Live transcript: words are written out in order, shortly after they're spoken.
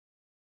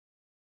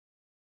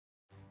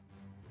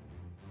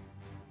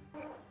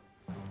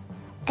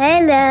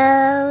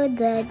Hello,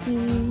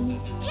 Daddy.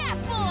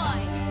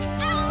 Catboy,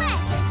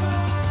 Owlette,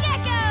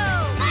 Gecko,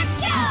 let's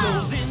go!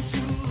 Goes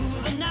into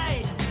the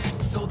night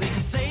so they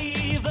can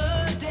save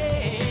the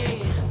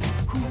day.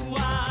 Who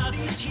are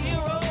these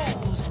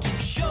heroes to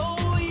show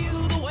you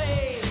the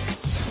way?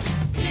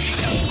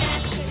 PJ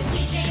Masks with the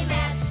PJ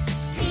Masks.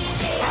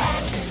 PJ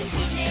Masks with the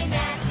PJ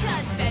Masks.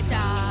 'Cause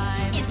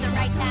bedtime is the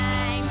right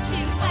time to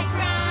fight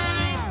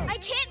crime. I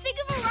can't think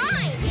of a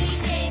rhyme.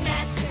 PJ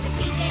Masks with the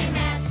PJ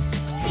Masks.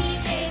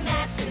 PJ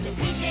Masks with the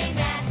PJ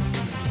Masks.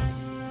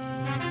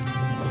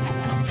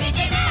 PJ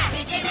Masks.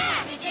 PJ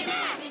Masks. PJ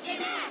Masks.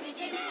 PJ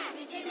Masks.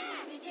 PJ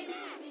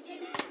Masks. PJ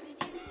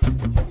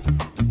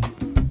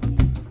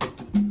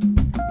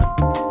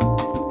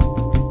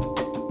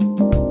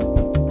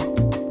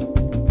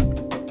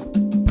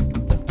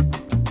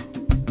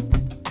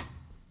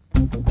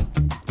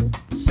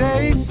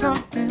Say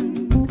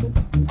something,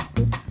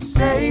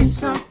 say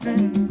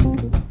something,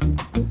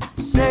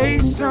 say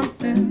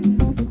something,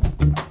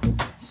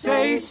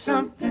 say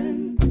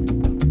something,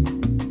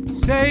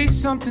 say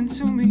something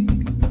to me.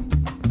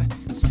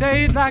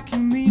 Say it like you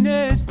mean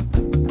it.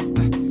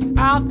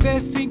 Out there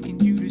thinking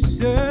you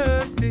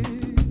deserve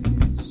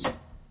this.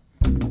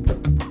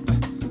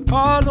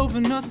 All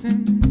over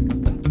nothing.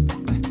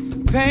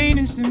 Pain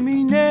is the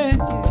meaning.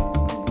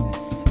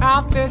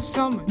 Out there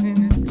somewhere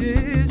in the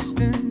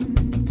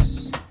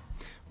distance.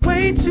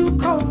 Way too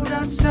cold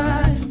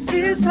outside.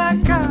 Feels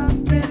like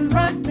I've been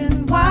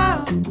running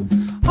wild.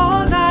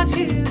 All out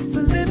here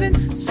for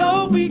living,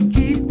 so we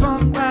keep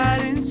on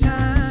biding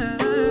time.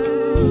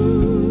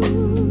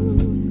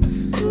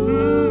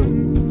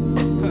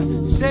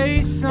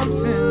 Say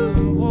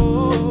something,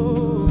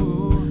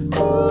 whoa.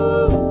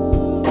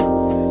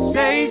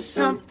 Say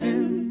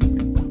something.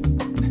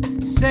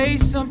 Say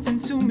something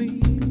to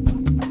me.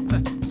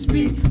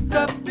 Speak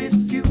up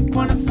if you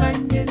wanna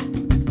fight it.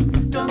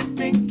 Don't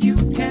think you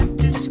can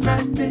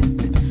describe it.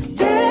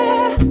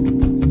 Yeah,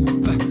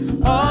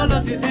 all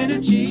of your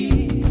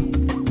energy.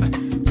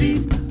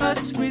 Leave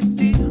us with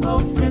the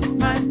old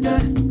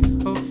reminder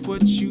of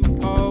what you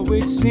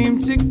always seem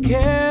to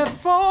care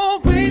for.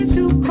 Way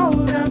too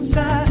cold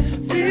outside.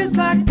 Feels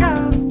like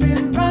I've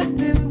been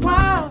running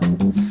wild.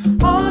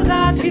 All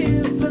out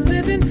here for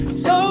living,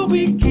 so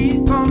we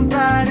keep on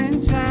biding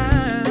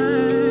time.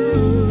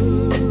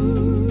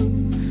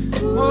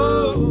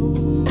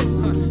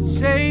 Whoa,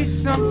 say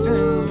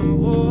something.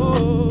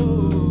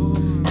 Whoa,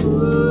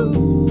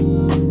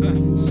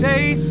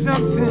 say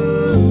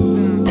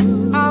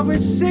something. I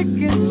was sick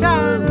and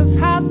tired of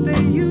how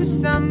they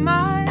used our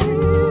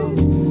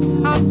minds.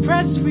 I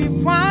press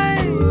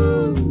rewind.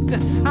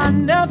 I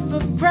never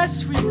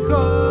press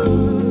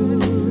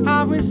record.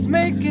 I was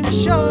making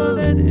sure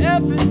that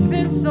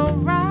everything's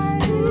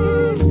alright.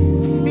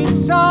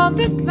 It's on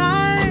the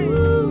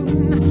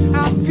line.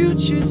 Our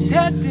future's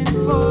heading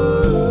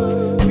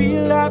for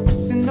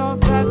relapse, and all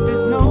that.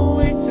 There's no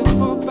way to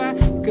fall back.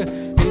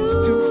 It's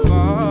too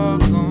far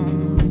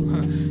gone.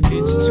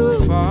 It's too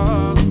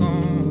far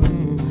gone.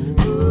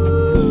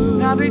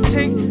 Now they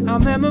take our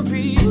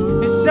memories.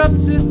 It's up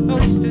to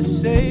us to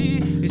say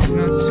it's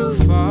not too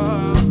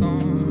far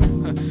gone.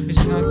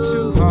 It's not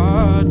too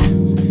hard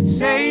to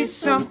say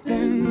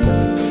something.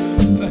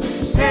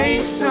 Say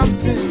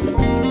something.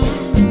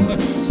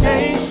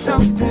 Say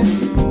something.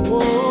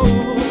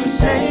 Whoa,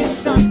 say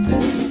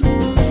something.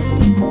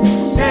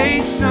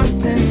 Say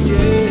something,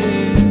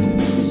 yeah.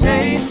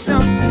 Say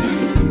something.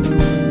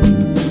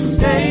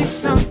 Say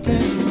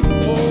something.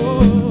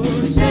 Oh,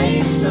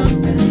 say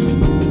something.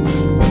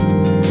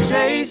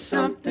 Say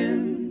something.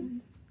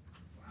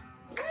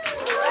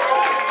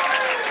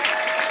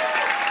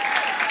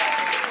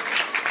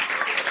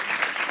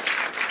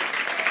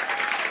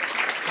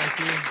 Thank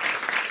you.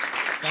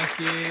 Thank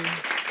you.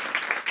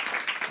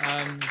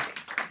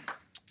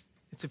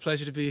 It's a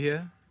pleasure to be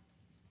here.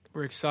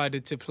 We're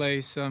excited to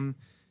play some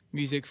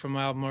music from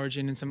my album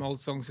Origin and some old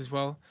songs as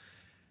well.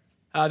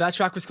 That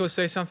track was called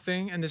Say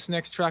Something, and this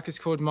next track is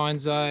called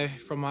Mind's Eye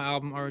from my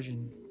album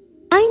Origin.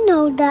 I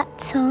know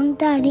that song,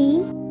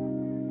 Daddy.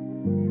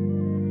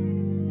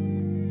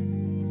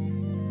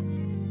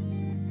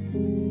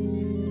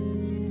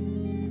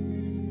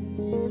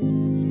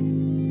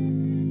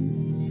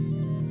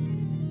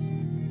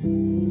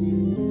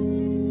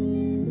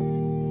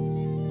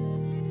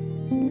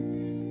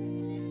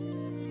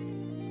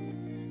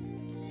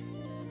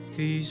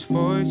 These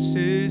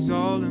voices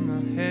all in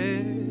my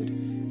head,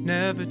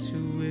 never to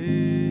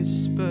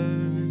whisper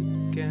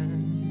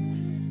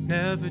again,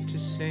 never to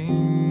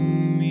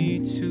sing me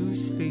to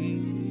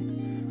sleep,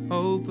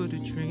 oh but a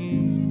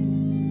dream.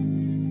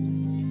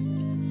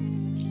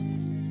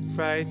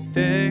 Right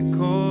there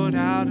caught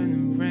out in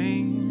the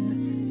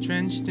rain,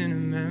 drenched in a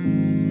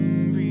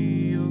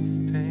memory of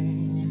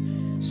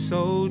pain,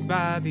 sold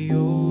by the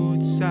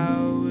old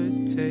sour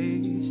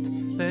taste,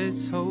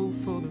 let's hope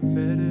for the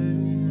better.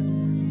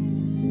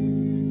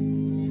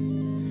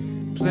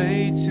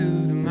 Play to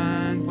the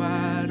mind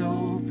wide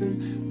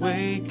open,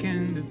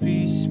 waken the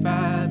beast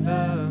by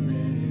the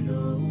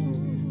middle.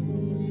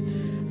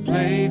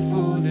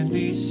 playful, at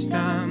least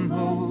I'm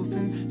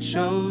hoping.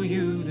 Show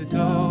you the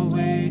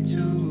doorway to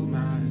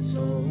my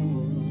soul.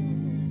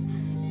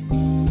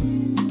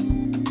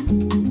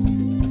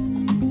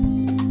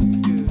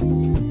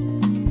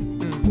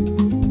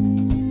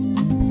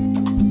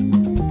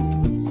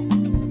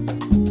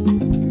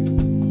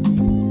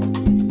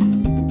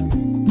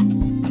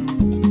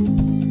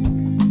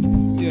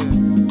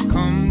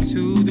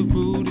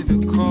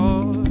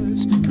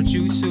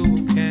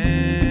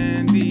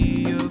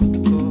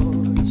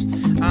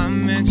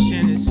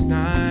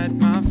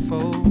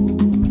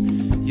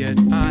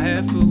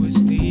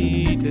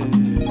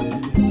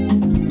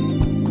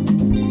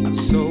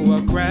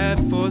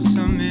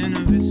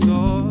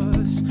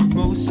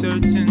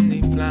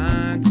 Certainly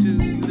blind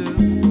to the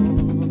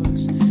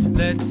force,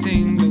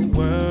 letting the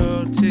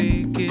world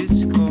take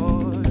its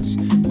course.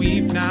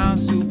 We've now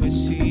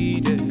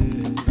superseded.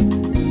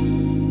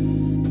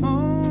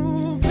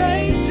 Oh,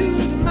 play to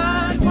the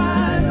mind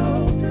wide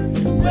open,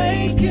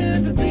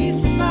 waken the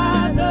beast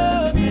by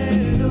the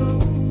middle.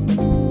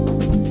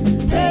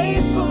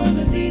 Play for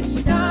the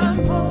least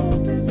I'm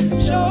hoping,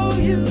 show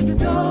you the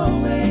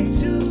doorway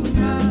to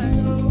my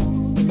soul.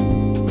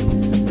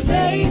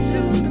 Play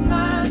to the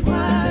mind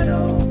wide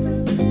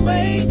open,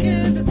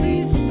 waken the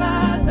beast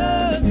by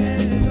the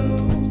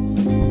middle.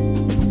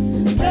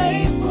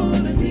 Play for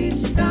the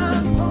least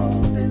I'm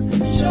hoping,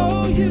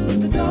 show you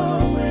the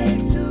doorway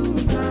to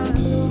my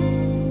soul.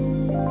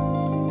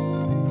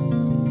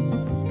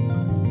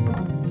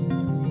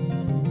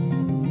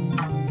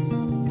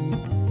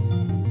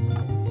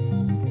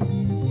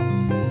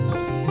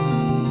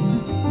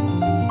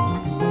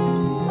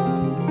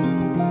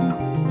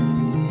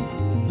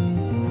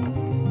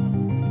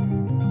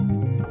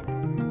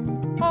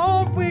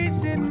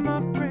 Always in my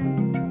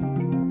brain,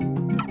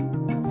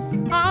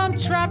 I'm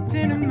trapped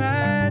in a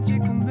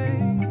magical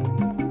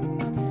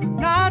maze,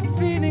 not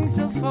feelings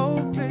of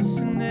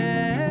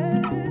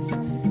hopelessness.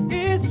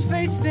 It's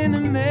facing a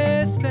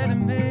mess that I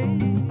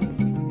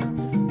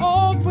made.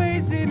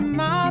 Always in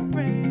my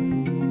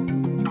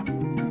brain,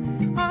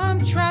 I'm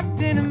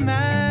trapped in a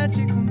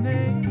magical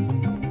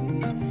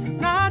maze,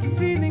 not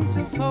feelings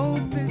of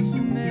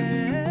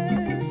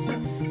hopelessness.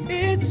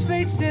 It's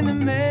facing a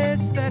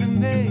mess that I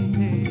made.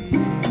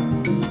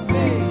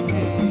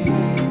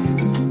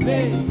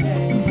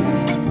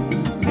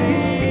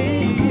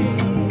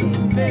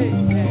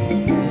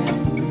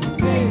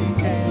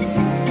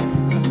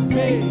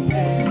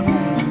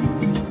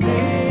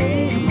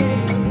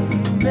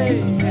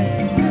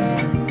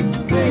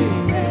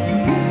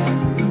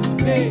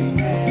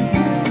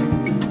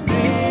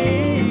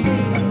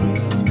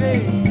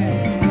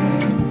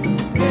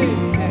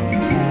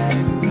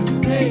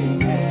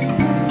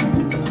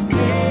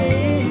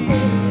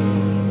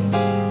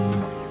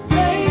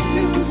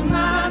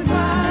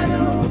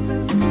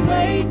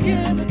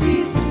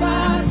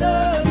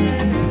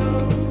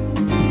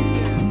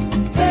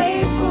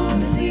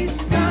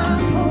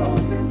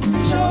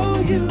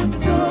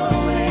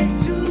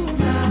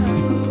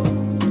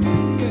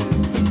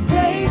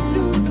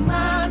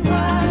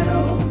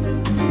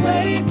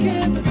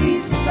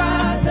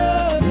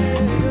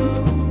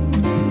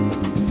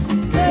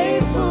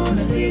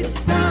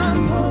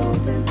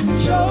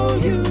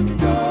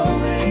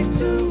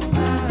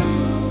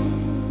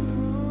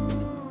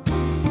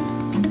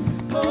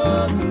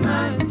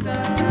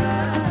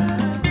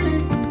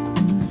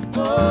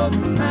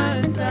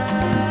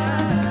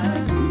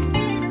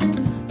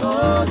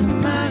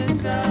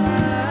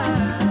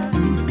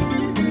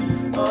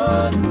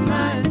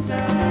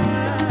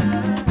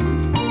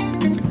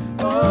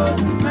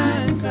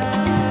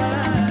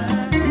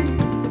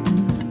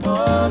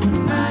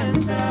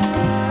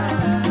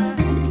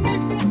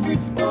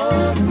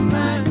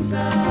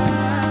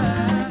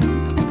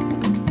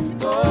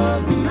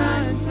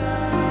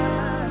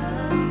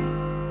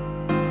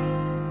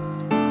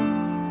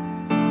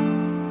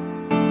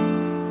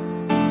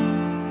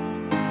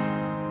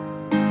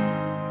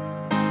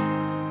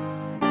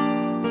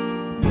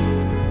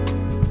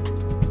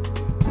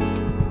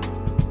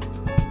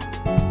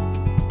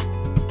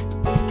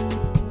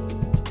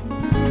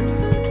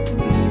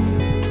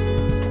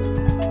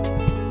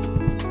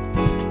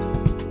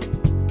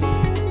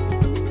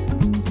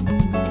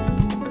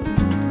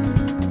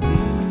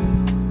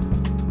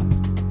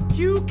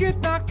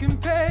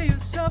 Compare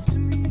yourself to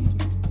me.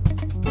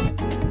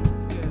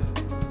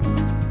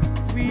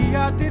 We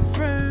are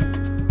different.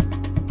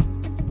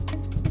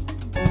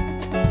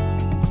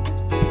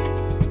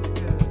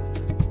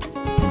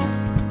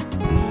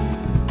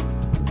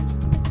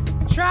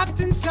 Trapped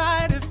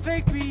inside a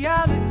fake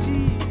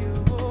reality.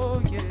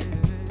 Oh yeah.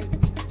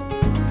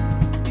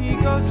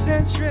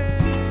 Egocentric.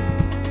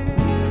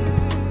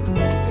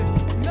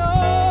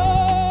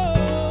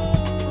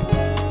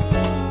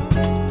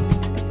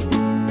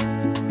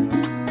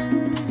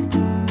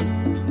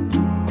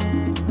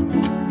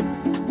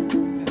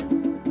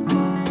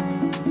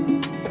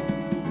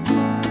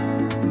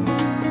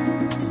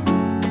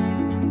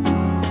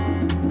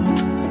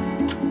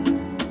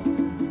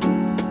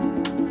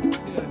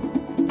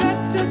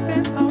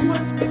 better than I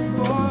was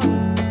before,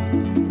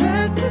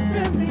 better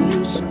than the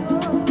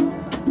usual.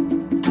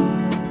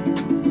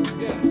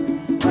 Yeah.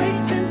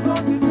 Waiting for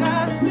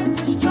disaster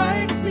to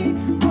strike me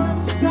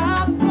once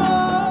I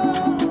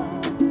fall.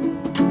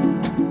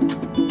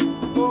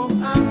 Oh,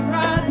 I'm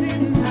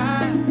riding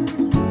high.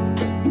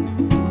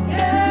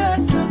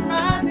 Yes, I'm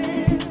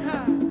riding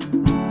high.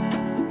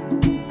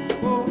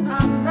 Oh,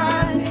 I'm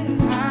riding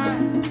high.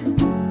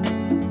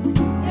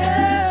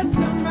 Yes,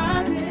 I'm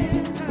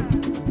riding high.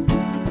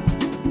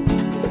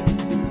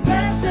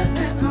 Better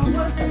than I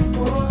was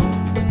before,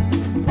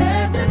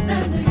 better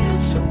than the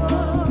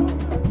usual.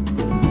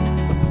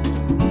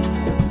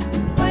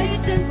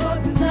 Waiting for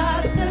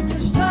disaster to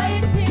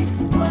strike me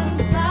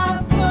once I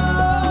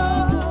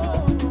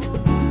fall.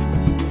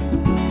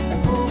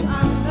 Oh,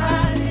 I'm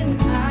riding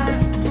high.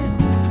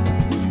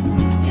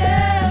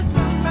 Yes,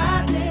 I'm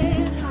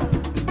riding high.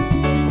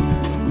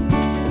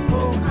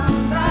 Oh, I'm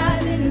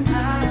riding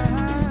high.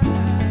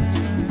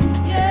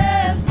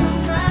 Yes, I'm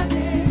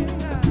riding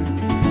high.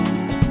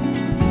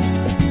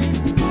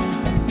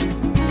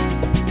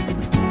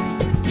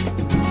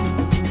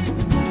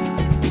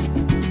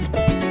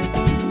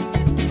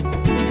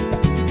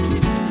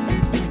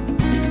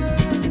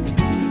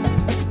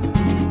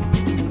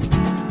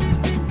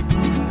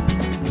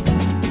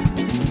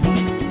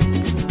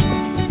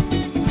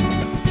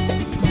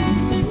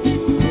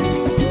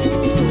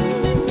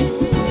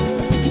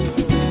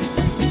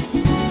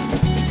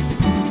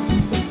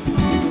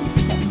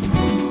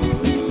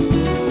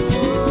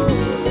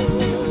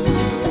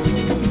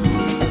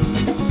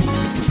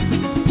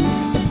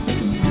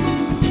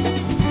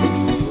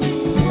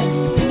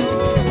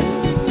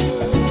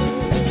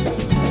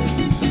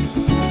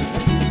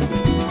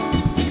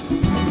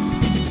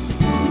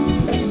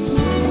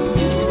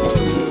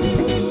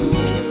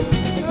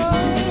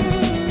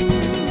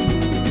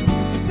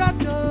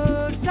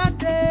 Sato,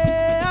 sate,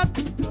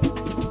 atuto.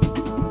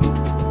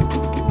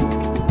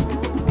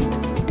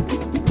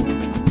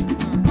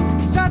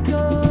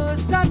 Sato,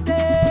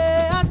 sate,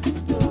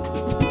 atuto.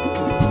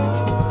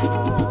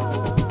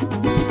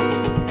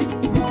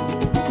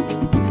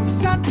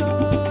 Sato,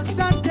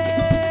 sate,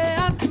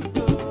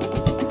 atuto.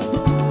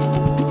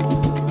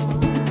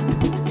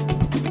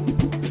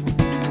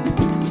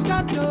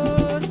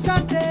 Sato,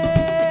 sate,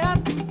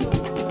 atuto.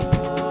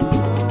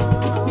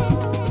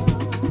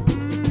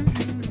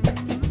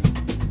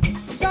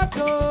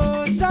 Sato,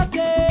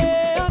 sate,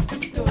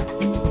 atuto.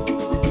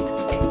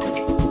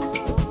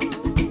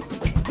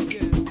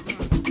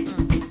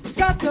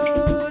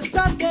 Sato,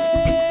 sate,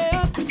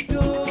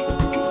 atuto.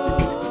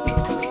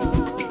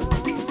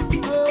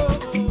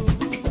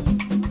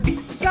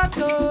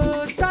 Sato,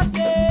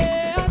 sate,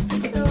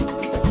 atuto.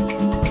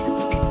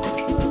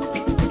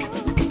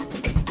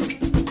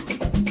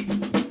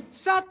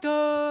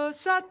 Sato,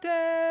 sate,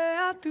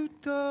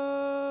 atuto.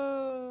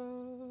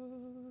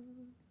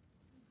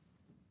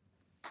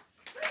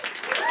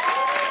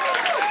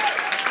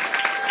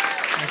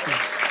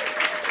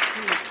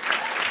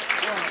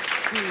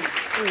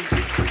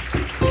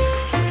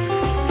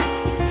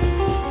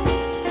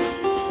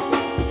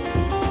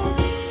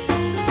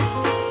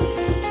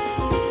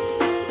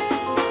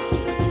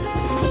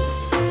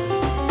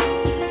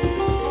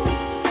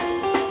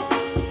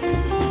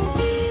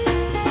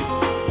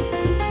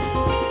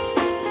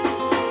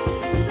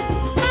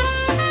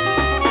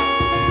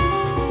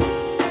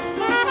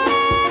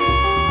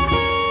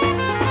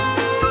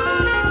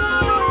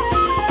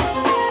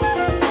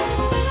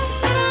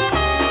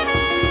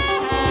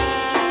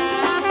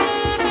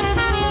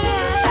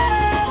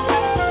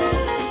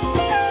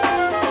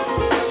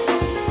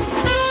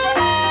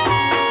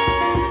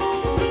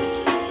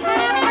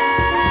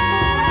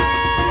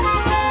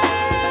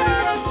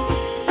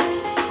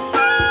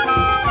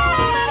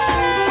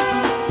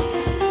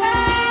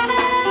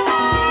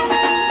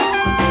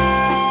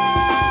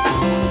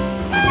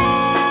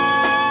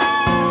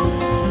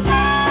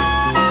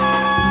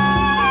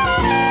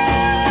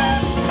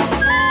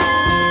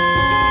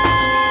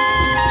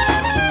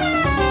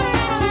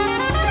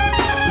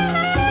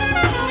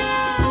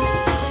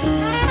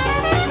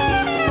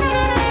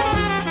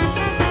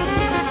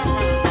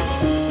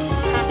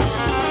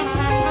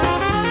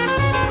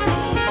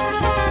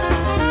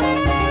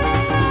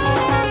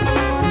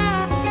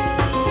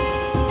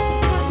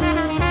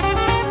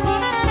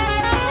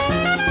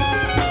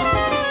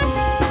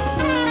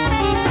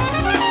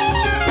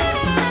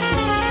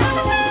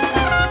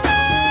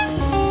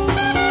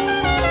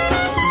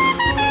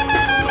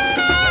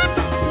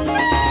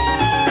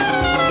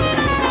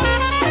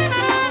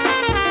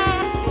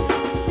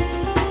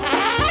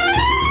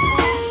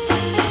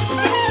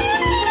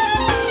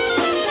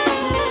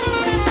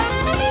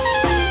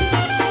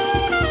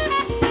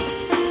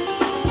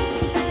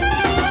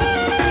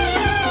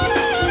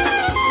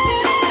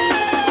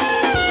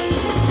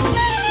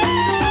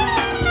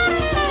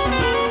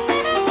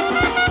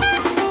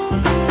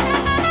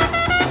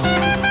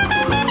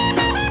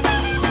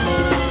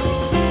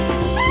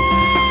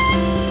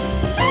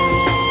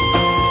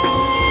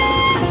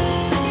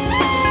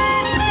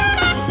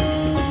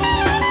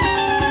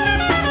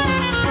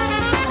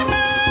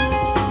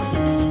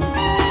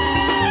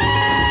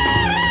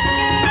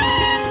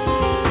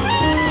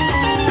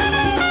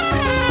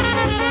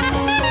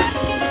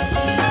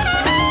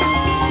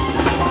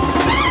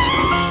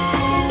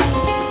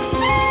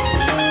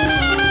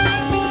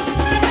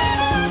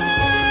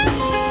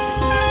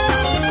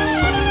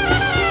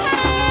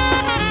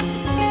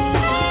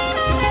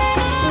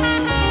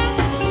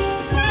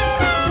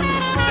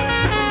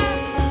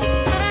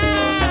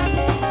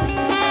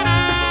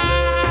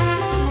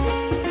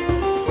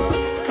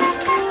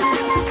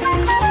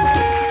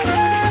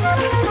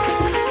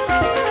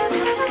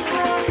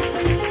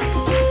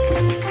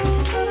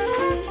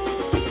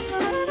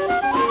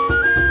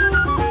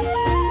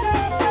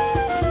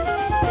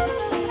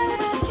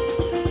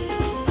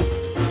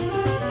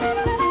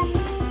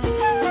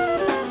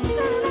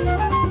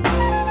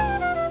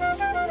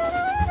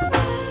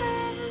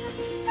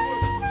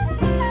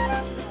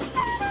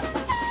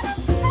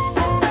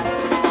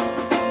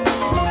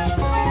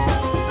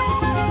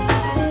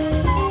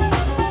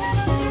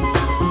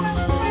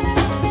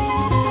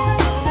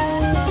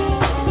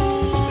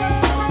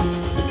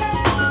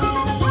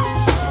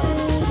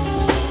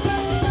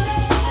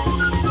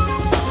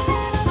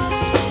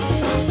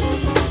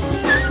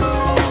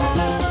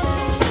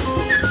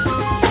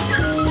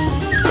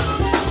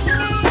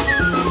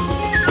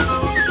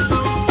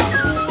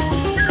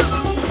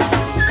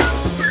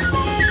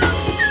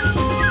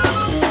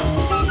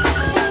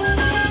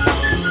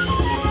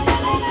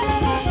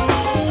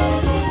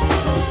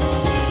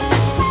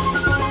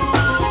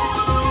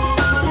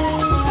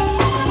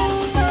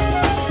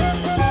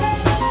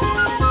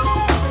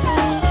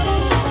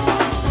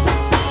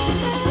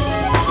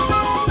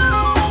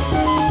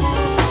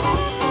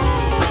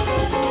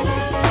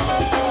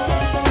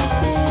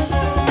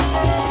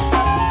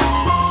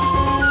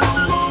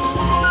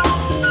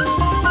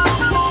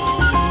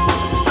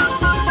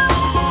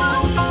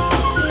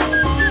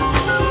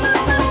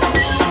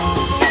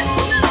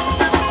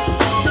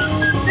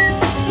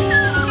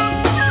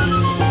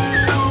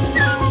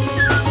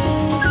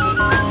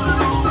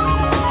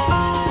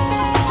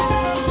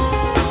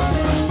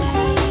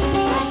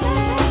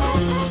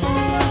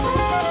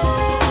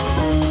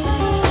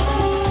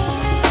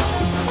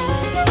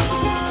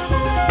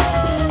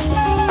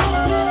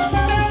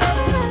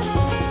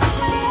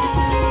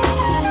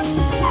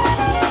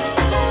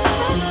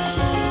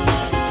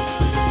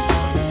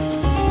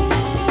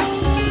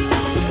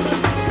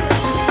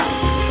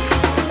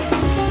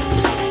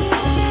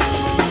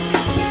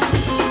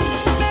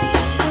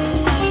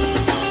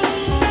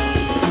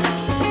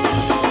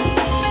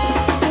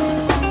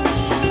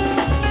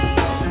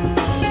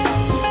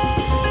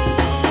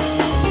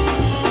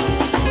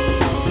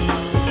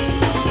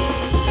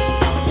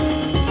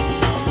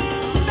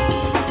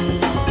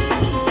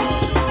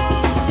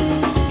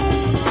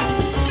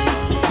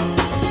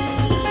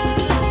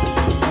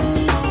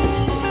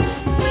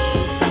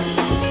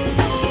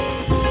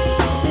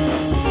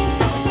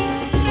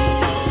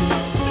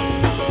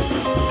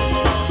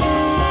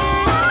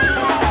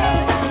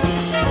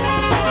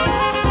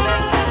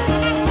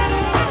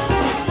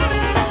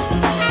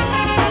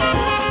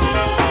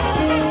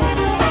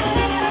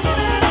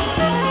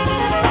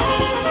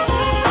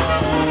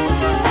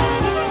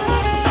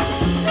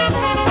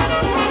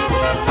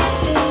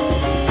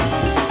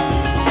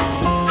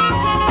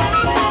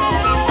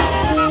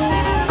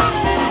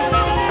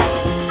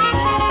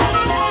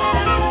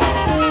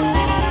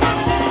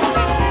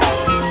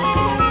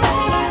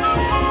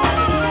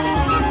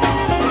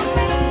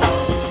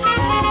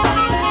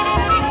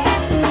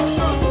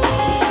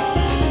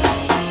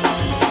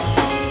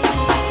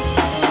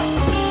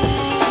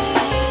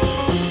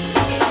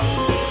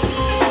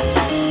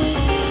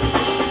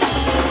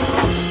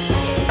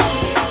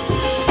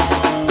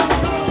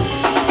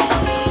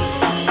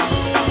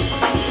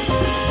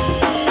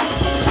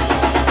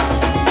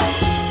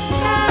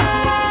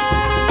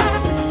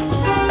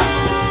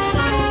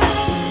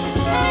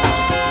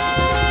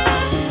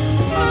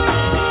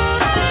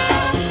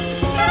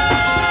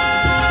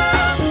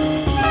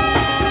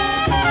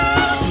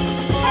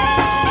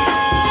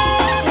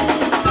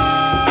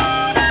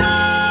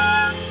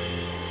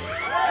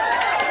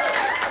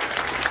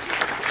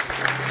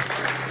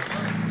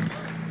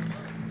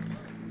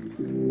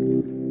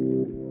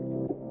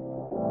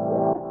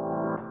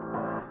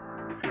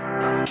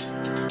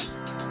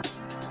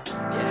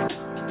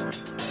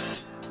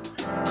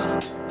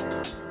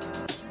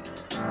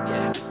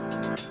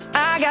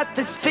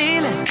 this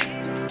feeling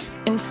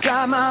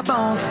inside my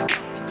bones.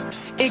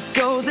 It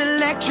goes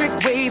electric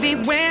wavy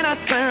when I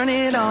turn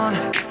it on.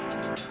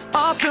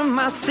 Off from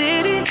my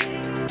city,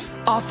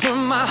 off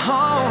from my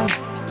home.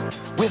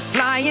 We're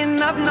flying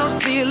up, no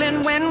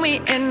ceiling when we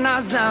in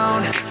our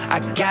zone. I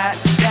got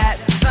that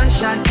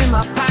sunshine in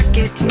my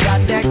pocket,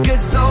 got that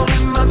good soul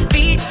in my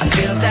feet. I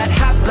feel that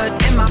hot blood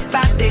in my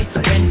body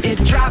when it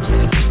drops.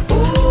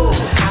 Ooh,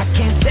 I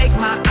can't take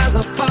my eyes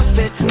off of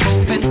it,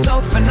 moving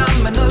so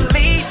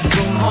phenomenally.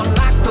 You're more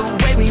like the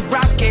way we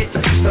rock it,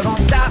 so don't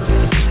stop.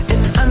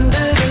 And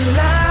under the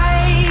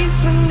lights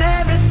when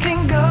everything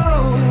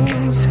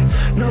goes,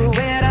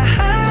 nowhere to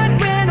hide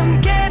when I'm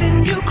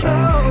getting you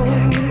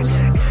close.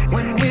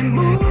 When we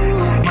move,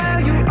 well,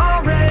 you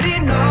already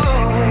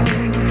know.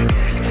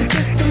 So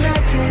just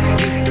imagine.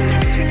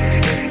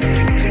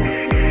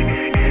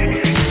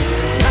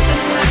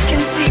 Nothing I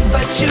can see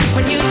but you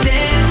when you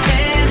dance,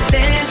 dance,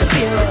 dance.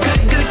 Feel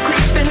good, good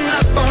creeping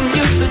up on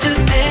you. So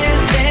just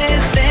dance,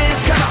 dance,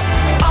 dance. Come on.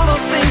 All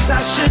those things I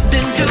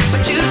shouldn't do,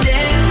 but you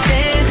dance,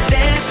 dance,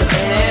 dance.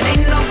 And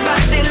ain't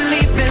nobody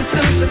leaving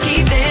soon, so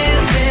keep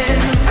dancing.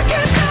 I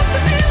can't stop the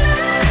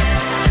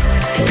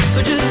feeling. So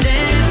just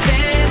dance,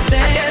 dance,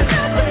 dance.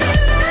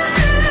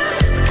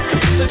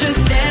 So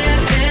just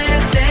dance,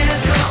 dance,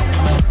 dance, come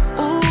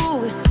on.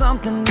 Ooh, it's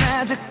something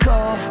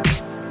magical.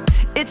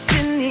 It's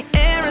in the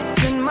air, it's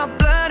in my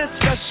blood, it's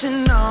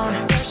rushing on.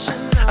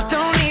 I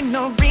don't need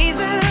no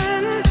reason,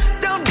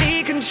 don't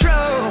need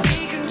control.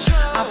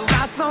 I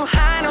fly so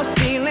high, no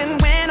ceiling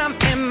when I'm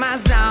in my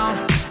zone.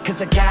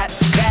 Cause I got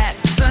that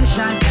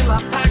sunshine in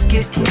my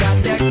pocket,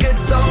 got that good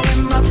soul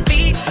in my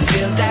feet. I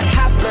feel that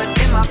hot blood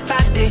in my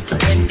body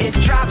when it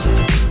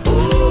drops.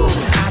 Ooh,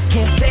 I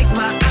can't take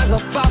my eyes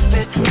off of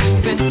it,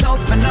 moving so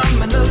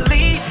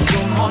phenomenally.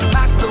 You're more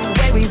like the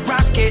way we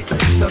rock it,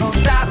 so don't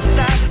stop,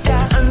 stop,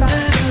 stop. Under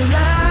the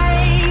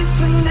lights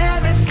when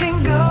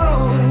everything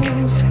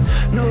goes,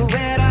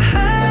 nowhere to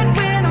hide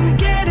when I'm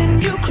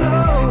getting you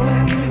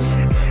close.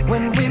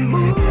 When we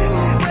move,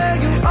 well,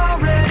 you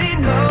already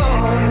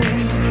know.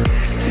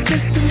 So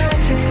just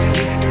imagine.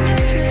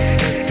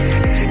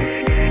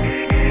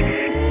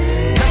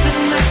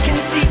 Nothing I can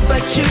see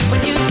but you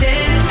when you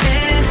dance,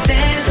 dance,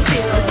 dance.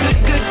 Feel good,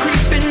 good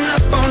creeping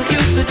up on you.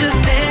 So just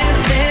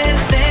dance,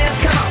 dance, dance.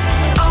 Come on.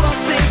 All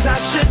those things I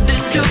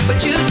shouldn't do,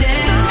 but you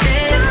dance,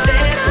 dance,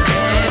 dance.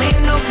 And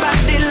ain't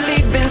nobody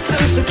leaving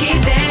soon, so keep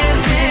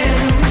dancing.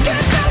 I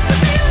can't stop the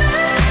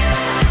feeling.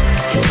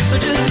 So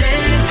just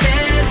dance,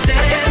 dance,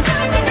 dance.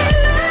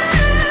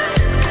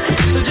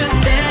 So just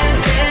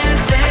dance,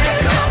 dance,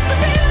 dance.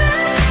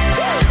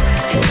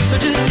 So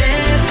just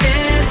dance,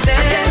 dance, dance.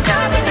 I can't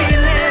stop the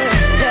feeling,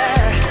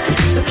 yeah.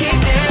 So keep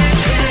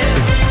dancing.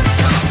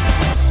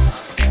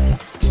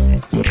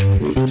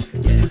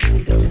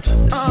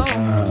 Oh,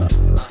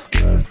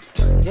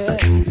 yeah,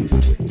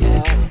 yeah.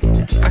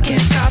 I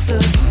can't stop the.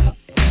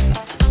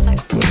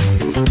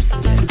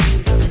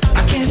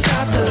 I can't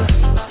stop the.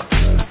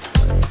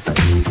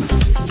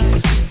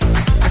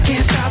 I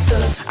can't stop the.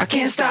 I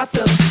can't stop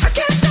the. I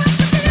can't stop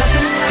the.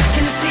 Nothing I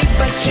can see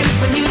but you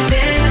when you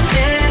dance,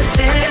 dance,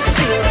 dance.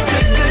 Feel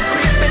good, good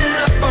creeping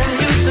up on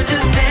you. So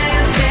just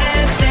dance,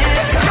 dance,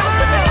 dance.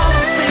 All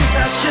those things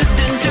I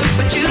shouldn't do,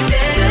 but you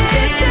dance,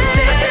 dance,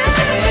 dance.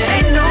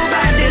 Ain't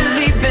nobody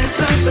leaving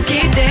soon, so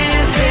keep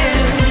dancing.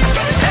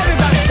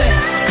 Everybody say.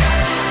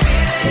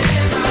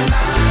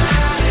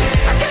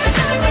 I can't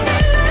stop the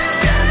feeling.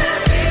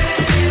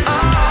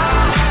 Oh,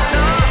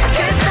 no, I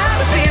can't stop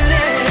the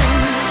feeling.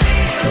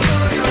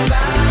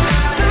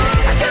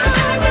 I can't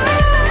stop the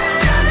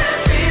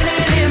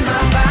feeling in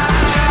my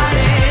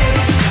body.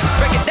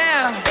 Break it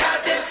down. Got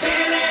this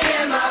feeling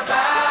in my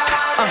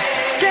body.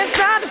 Can't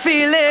stop the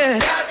feeling.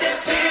 Got this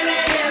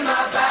feeling in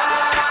my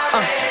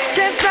body.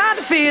 Can't stop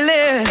the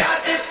feeling. Got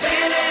this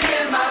feeling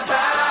in my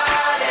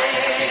body.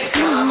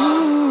 Come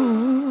on.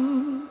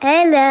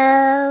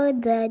 Hello,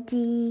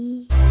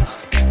 Daddy.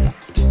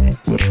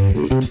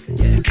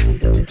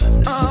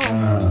 Oh,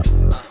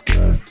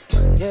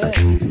 yeah,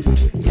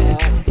 yeah.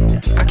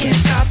 I can't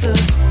stop the.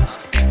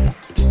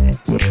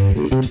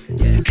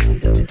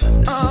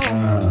 Oh,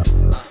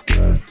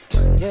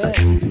 yeah,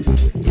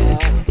 yeah.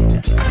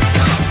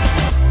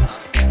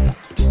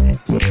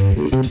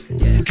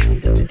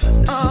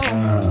 Oh,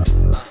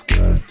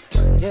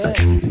 yeah,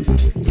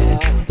 yeah.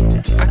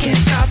 I can't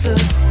stop the.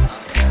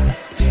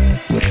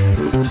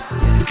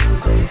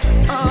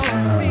 Oh,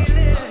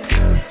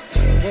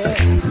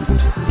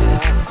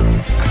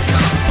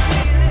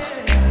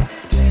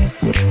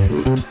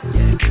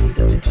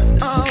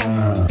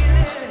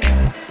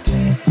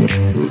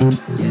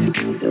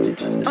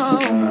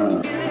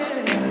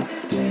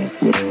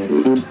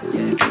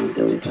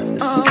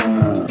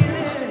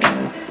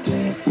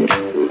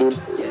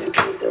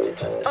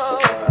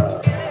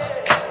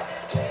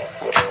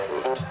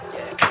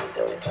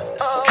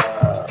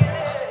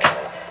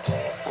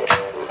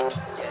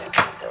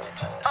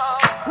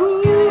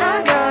 yeah,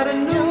 I got a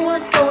new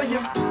one for you.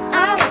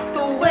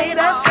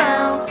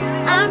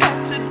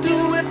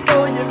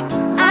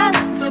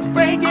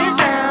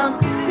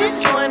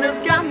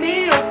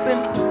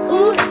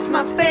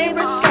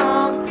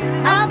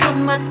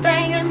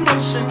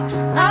 motion.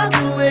 I'll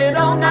do it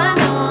all night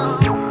long.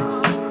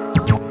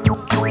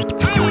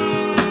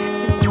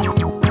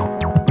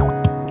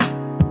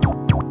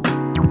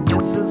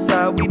 This is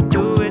how we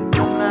do it.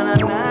 Na na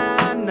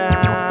na na.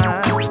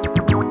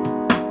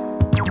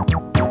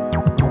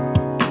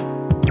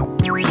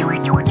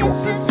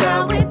 This is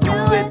how we do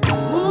it.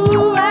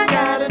 Ooh, I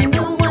got a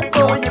new one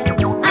for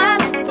you. I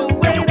like the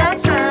way that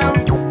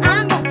sounds.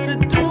 I'm about to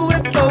do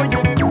it for you.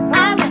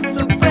 I like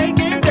to break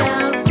it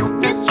down.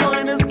 This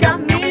joint has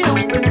got me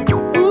open.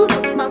 Ooh,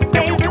 that's my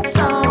favorite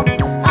song.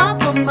 I'll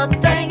put my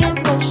thing in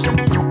motion.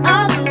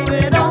 I'll do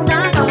it all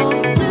night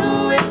long.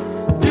 Do it,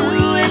 do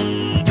it,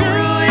 do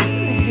it.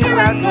 Here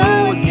I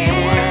go again.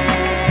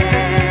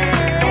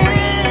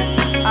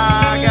 I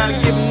gotta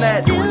give him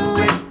that. Do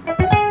it,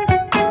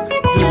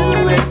 do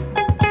it,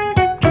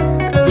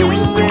 do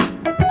it, do it,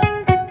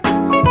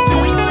 do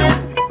it,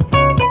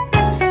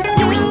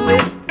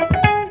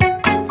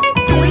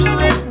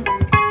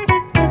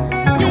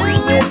 do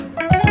it,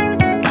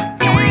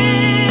 do it.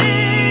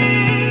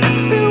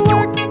 Been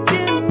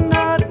working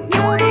hard,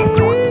 now the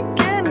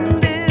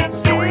weekend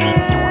is here.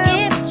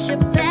 Give it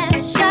your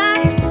best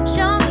shot.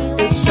 Show me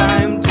what It's you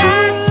time to got.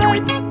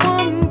 light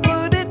one,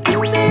 put it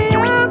in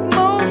the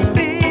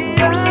atmosphere.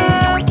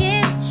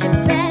 Give it your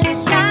best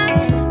shot.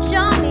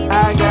 Show me I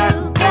what got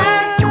you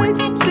got.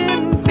 vibes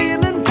and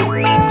feeling from my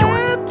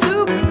head to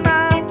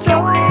my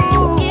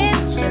toes. Give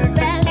it your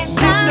best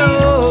shot.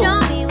 know. Show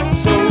me what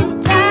So you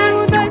got.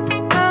 tonight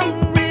I'm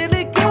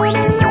really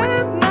gonna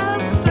let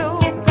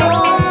myself go.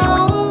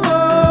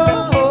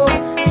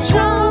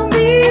 Show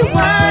me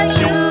what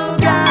you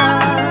got.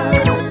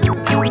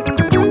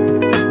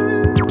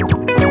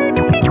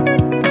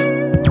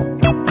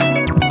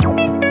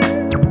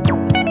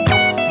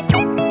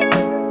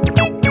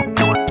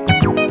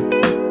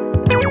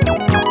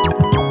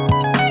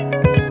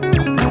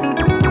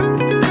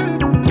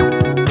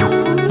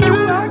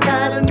 I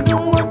got a new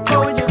one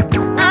for you.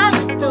 I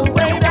like the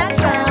way that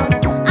sounds.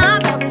 I'm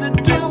about to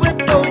do it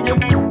for you.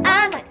 I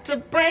like to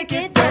break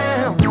it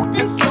down.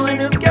 This joint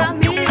has got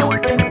me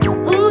open.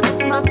 Ooh,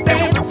 that's my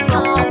favorite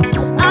song.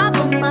 I'll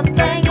put my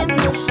thing in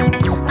motion.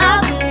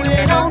 I'll do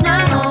it all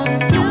night long.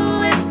 Do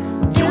it,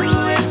 do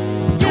it,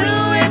 do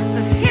it.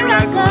 Here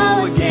I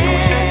go again.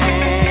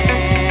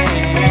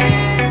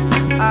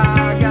 I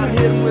gotta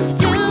hit him with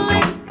do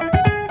it,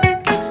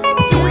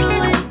 do it,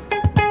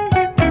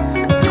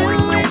 do it, do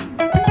it,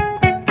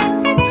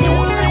 do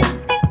it,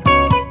 do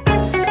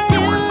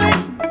it, do it,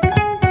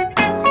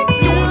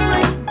 do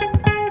it.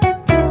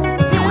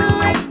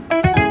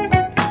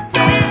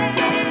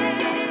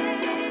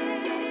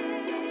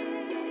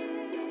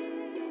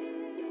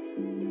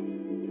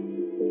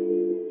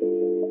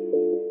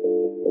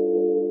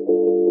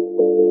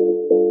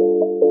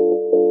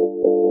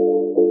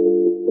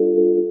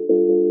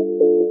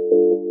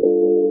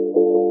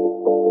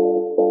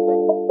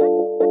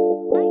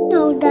 I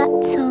know that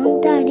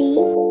song, Daddy.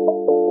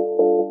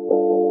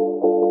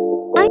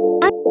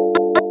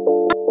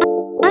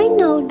 I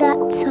know that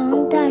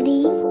song,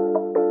 Daddy.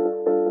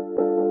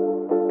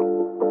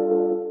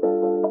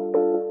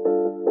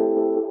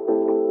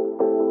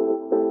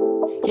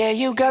 Yeah,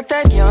 you got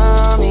that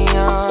yummy,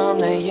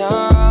 that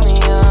yummy,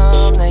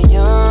 that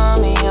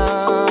yummy,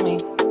 yummy.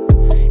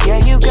 Yeah,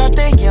 you got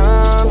that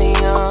yummy,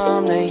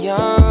 that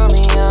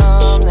yummy,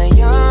 that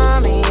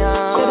yummy,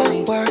 yummy. Say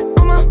the word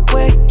on my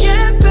way.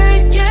 Yeah,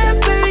 babe, yeah,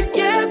 babe,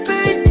 yeah,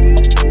 babe.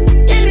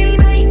 Any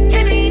night,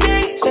 any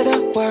day. Say the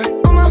word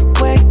on my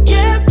way.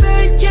 Yeah,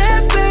 babe, yeah,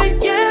 babe,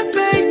 yeah,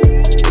 babe.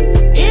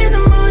 In the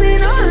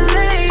morning or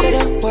late. Say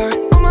the word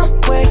on my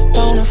way.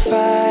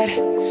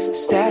 Bonafide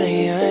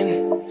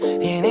stallion.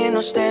 Ain't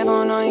no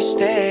stable, no, you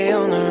stay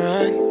on the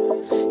run.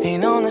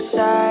 Ain't on the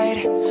side,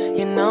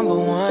 you're number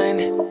one.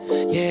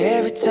 Yeah,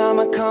 every time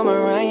I come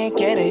around, you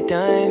get it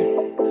done.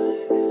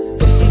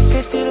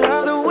 50-50,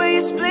 love the way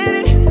you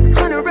split it.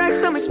 100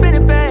 racks on me, spin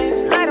it,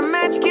 babe. Light a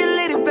match, get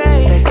lit,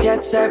 babe. That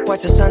jet set,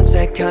 watch the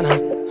sunset, kinda.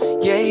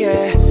 Yeah,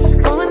 yeah.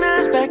 Rolling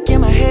eyes back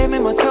in my head,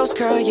 make my toes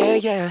curl, yeah,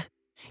 yeah.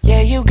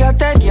 Yeah, you got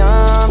that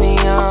yummy,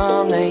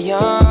 that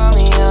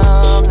yummy,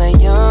 that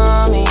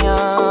yummy,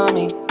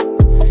 yummy.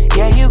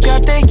 Yeah, you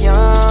got that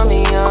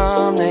yummy,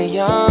 that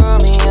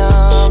yummy,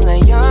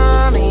 that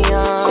yummy,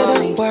 yummy. Say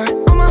the word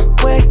on my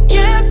way.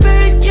 Yeah,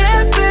 babe,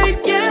 yeah, babe,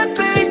 yeah,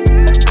 babe.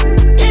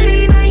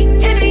 Any night,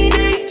 any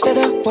day. Say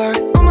the word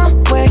on my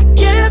way.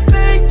 Yeah,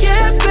 babe,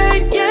 yeah,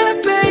 babe, yeah,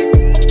 babe.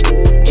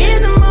 In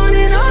the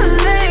morning or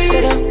late.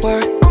 Say the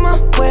word on my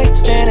way.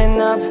 Standing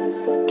up,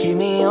 keep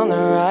me on the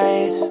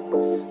rise.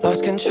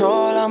 Lost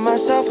control of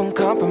myself, I'm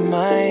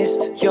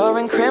compromised. You're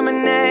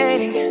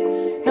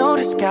incriminating, no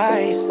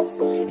disguise.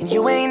 And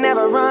you ain't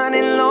never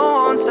running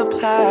low on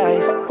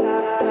supplies.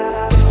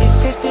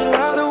 50-50,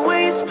 love the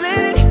way you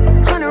split it.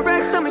 100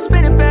 racks on me,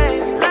 spin it,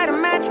 babe. Light a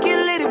match, get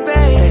lit,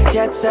 babe. That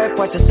jet set,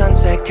 watch the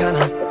sunset,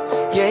 kinda.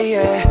 Yeah,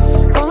 yeah.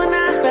 Rolling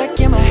eyes back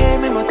in my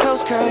head, make my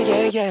toes curl,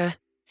 yeah, yeah.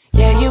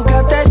 Yeah, you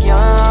got that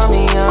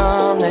yummy,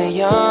 that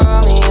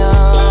yummy,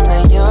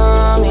 that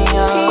yummy,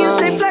 yummy. You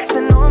stay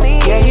flexing on me.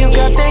 Yeah, you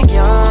got that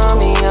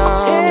yummy,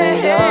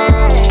 that yummy.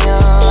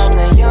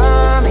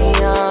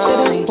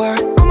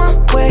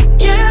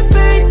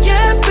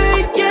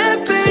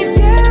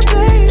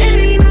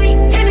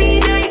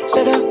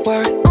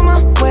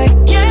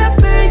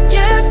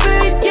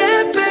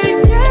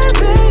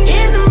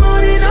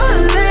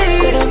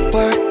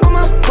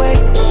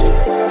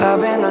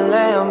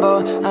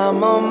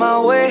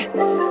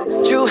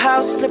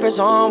 slippers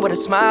on with a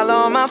smile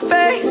on my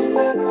face.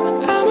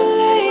 I'm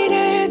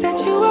elated that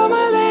you are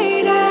my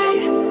lady.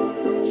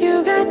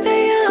 You got the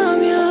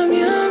yum, yum,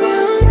 yum,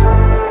 yum.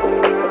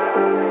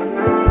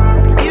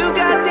 You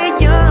got the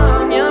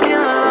yum, yum,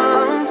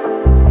 yum.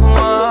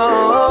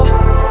 Whoa.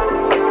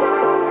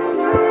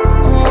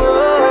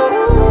 Whoa.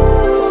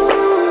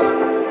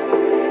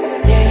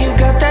 Yeah, you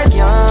got that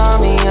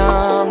yummy,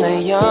 yum, the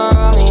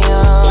yummy,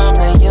 yum,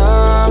 the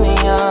yummy,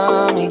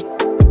 yummy.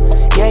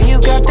 Yeah, you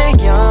got that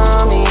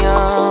yummy,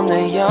 yum, the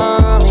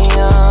yummy,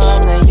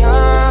 yum, the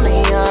yummy,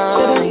 yum.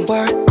 Say the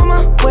word on my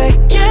way.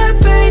 Yeah,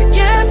 babe,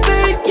 yeah,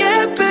 babe,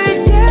 yeah,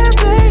 babe, yeah,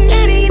 babe.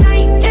 Any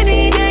night,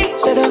 any day.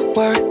 Say the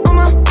word on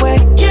my way.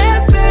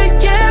 Yeah, babe,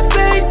 yeah,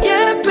 babe,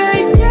 yeah,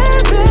 babe,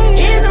 yeah, babe.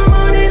 In the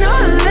morning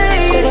or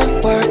late. Say the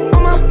word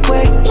on my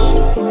way.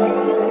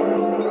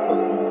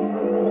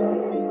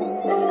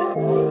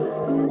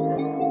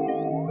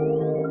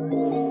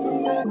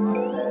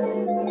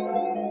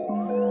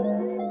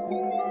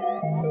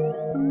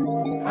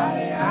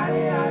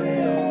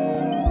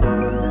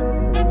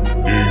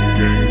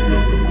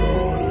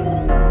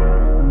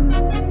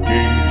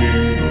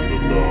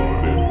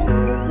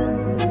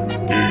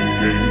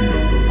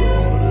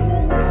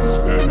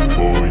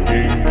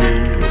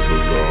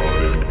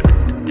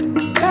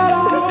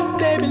 Ta-da,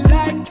 baby,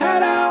 like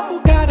ta-da.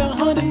 Got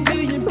 100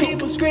 million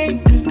people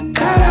screaming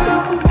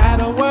ta-da. Had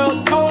a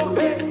world tour,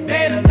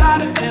 made a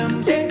lot of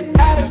M's.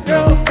 Had a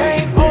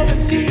girlfriend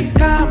overseas,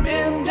 now I'm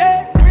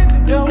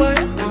MJ. Your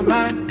words, not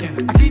mine, yeah.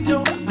 I keep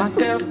to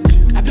myself,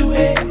 I do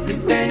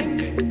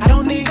everything. I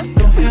don't need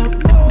your help,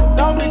 so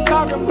don't be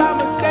talking about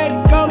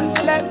Mercedes, go to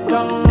slept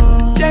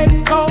on.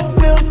 J. Cole,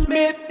 Will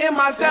Smith in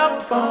my cell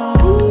phone.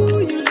 Ooh,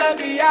 you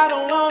lucky I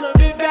don't wanna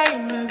be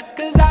famous,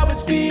 cause I would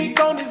speak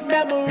on these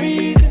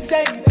memories and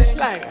say it's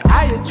like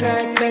I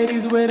attract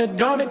ladies with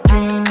adorned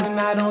dreams, and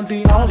I don't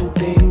see all the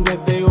things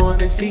that they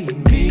wanna see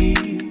in me.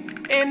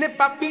 And if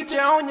I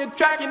feature on your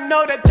track, you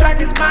know that track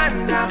is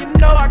mine now. You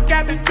know I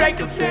got the Drake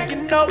effect,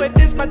 you know it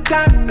is my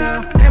time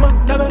now. Name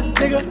another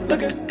nigga,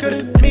 look as good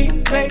as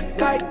me, play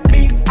like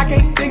me. I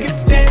can't think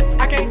of 10,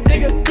 I can't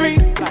think of 3.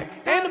 Like,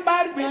 ain't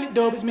nobody really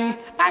dope as me.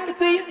 I can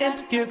see your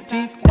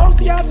insecurities, most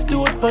of y'all just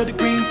do it for the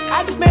green.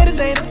 I just made a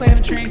lane and plant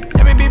a tree.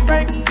 Let me be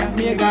frank, got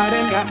me a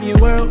garden, got me a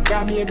world,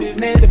 got me a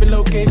business. Different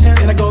locations,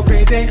 and I go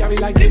crazy. Y'all be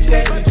like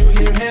Dipset, did you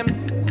hear him?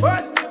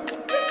 Question.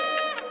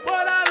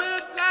 What I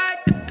look like?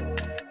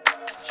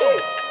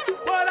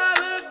 What I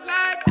look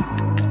like?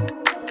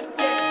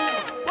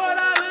 What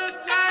I look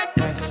like?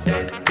 That's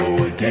that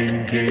boy,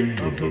 king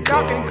of the garden.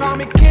 Y'all can call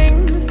me king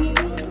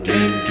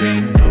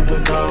of the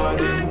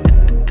garden.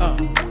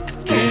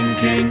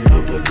 King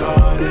of the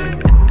garden.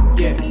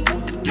 Yeah,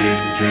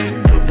 king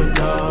of the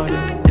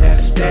garden.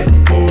 That's that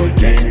boy,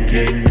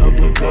 king of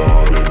the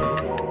garden.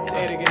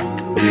 Say it again.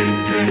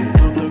 King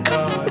of the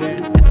garden.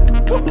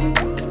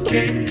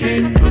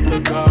 King of the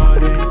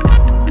garden.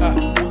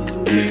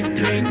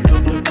 King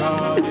of the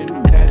garden.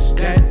 That's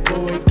that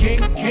boy,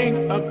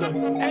 king of the.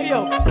 Hey yo,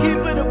 keep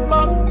it a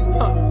buck.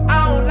 I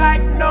don't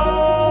like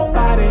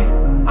nobody.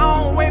 I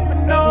don't wait for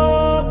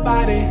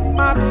nobody.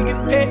 My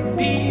biggest pet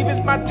peeve is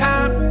my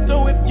time.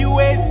 So if you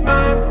waste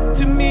mine,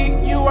 to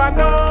me you are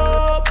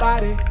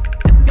nobody.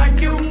 Like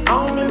you, I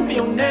don't remember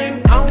your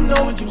name. I don't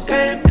know what you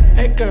saying.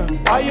 Hey girl,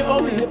 why you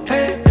over here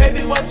playing?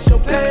 Baby, what's your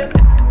plan?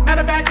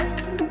 Matter of fact,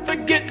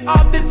 forget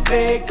all this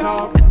fake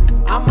talk.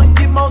 I'ma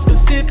get more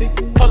specific.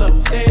 Pull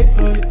up, stay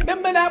put.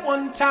 Remember that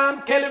one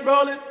time Kelly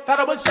Rowland thought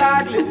I was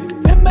shy glizzy.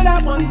 Remember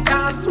that one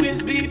time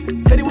Swiss Beats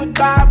said he would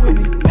vibe with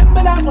me.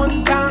 Remember that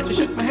one time she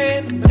shook my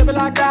hand but never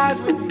locked eyes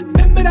with me.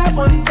 Remember that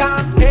one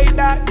time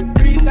K-Dot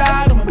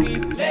freestyle on my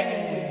beat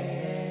legacy.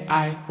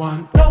 I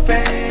want no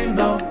fame,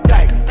 no,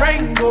 like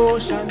Frank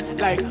Ocean,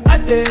 like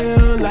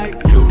Adele,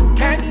 like you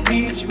can't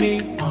reach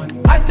me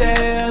on my cell,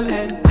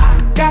 and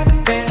I got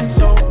fans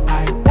so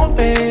I won't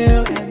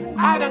fail, and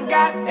I done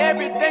got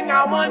everything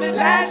I wanted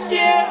last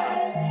year.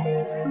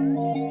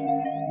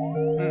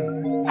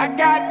 I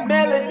got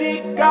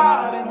Melody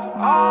Gardens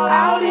all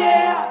out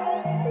here.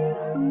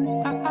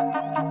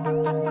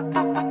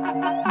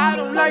 I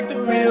don't like the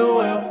real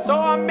world, so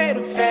I made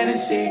a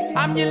fantasy.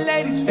 I'm your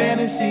lady's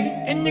fantasy,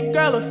 and your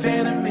girl a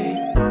fan of me.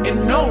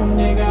 And no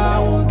nigga, I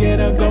won't get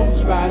a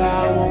ghost rider,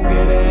 I won't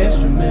get an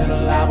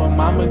instrumental album.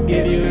 I'ma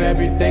give you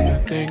everything I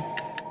think.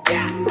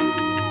 Yeah.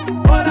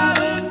 What I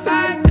look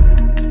like,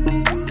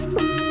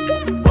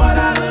 what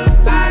I look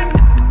like,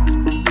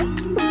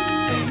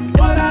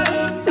 what I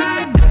look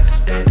like. That's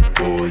that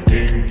boy,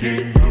 king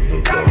of the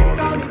garden.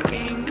 Call me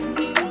king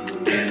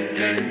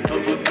of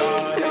the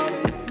garden.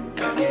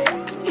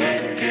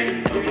 King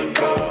of the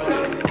garden. King of the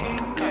garden.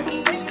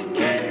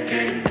 King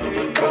of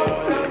the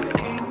garden.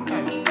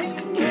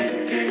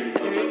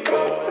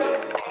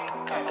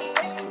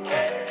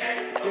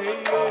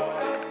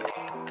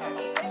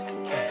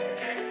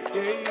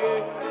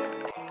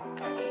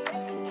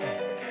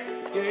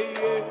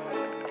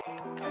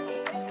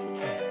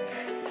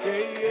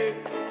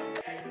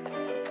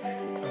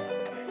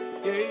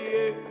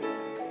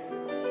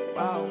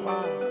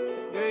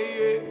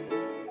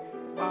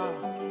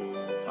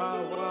 Wow.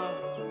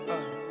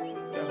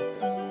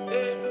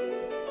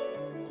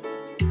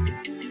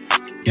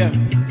 Yeah,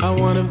 I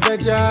wanna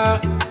veg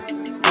out.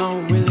 I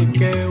don't really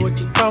care what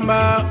you talking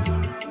about.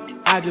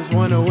 I just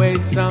wanna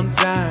waste some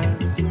time.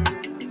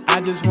 I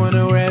just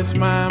wanna rest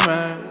my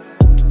mind.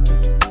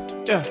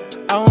 Yeah,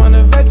 I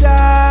wanna veg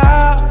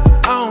out.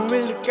 I don't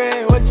really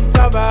care what you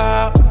talk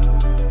about.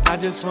 I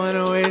just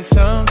wanna waste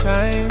some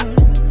time.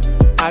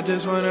 I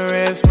just wanna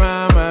rest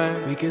my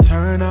mind. We can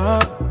turn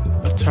up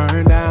or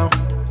turn down.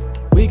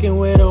 We can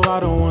wait, oh, I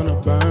don't wanna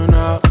burn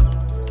out.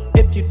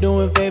 If you're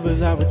doing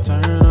favors, I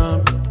return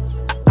up.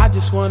 I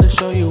just wanna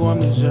show you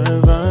I'm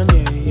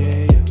deserving,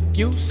 yeah.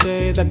 You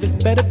say that this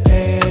better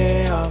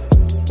pay off.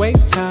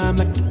 Waste time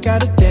like you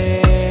got a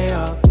day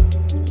off.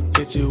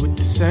 Hit you with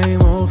the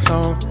same old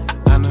song.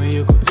 I know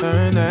you can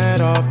turn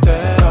that off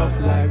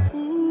like,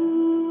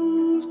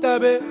 ooh,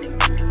 stop it.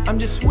 I'm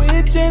just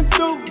switching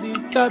through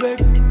these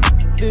topics.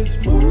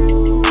 This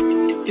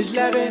mood is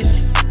lavish.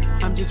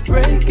 I'm just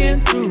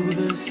breaking through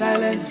the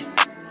silence.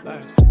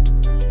 Like,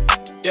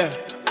 yeah,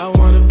 I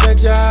wanna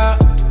veg out.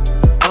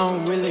 I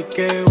don't really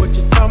care what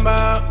you're talking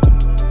about.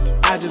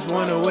 I just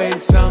wanna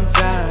waste some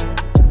time.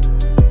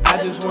 I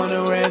just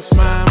wanna rest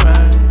my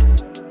mind.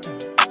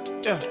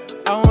 Yeah,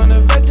 I wanna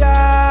veg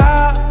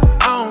out.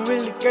 I don't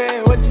really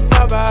care what you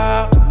talk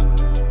about.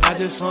 I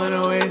just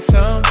wanna waste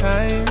some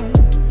time.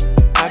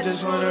 I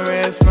just wanna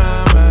rest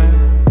my mind.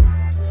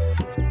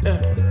 Yeah,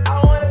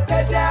 I wanna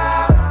veg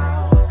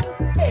out.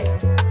 Hey,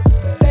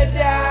 veg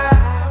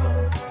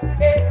out.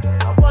 Hey,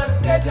 I wanna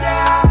veg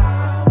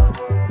out.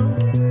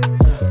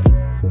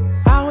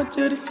 I want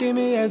you to see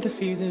me as the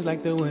seasons,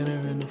 like the winter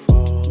and the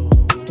fall.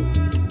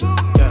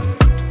 Yeah.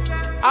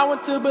 I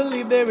want to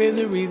believe there is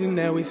a reason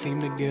that we seem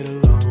to get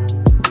along.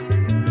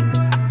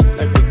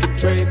 Like we could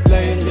trade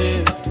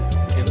playlists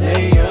and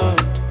lay up,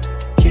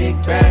 kick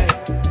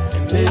back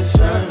and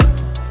listen.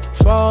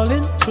 Fall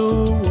into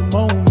a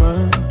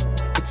moment.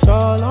 It's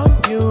all on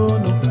you,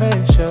 no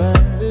pressure.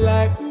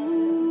 Like,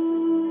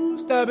 ooh,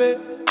 stop it.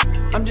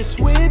 I'm just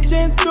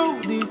switching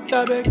through these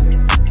topics.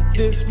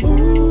 This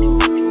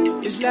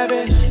mood is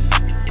lavish.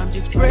 I'm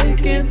just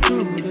breaking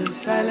through the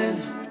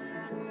silence.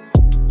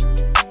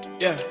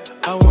 Yeah,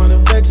 I wanna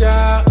veg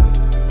out.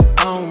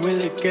 I don't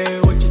really care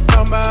what you're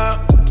talking about.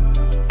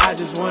 I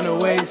just wanna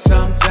waste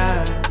some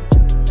time.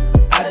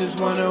 I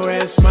just wanna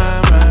rest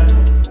my mind.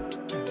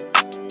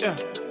 Yeah,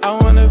 I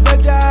wanna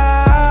veg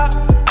out.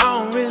 I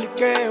don't really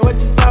care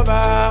what you talk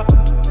about.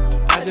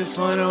 I just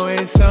wanna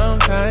waste some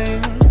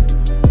time.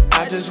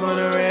 I just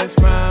wanna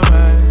rest my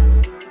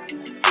mind.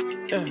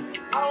 Yeah,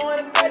 I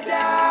wanna veg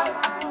out.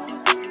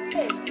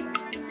 Hey,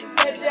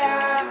 veg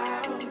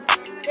out.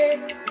 Hey,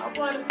 I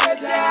wanna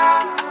veg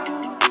out.